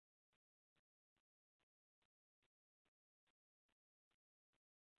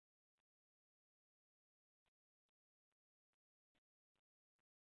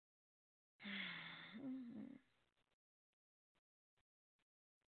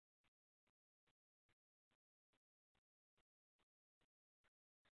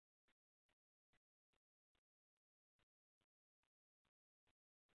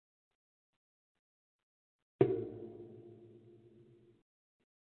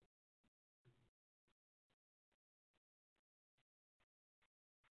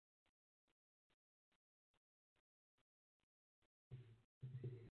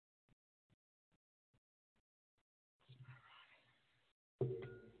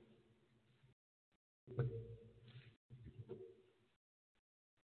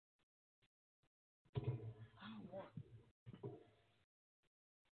 I want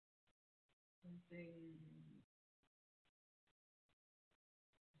something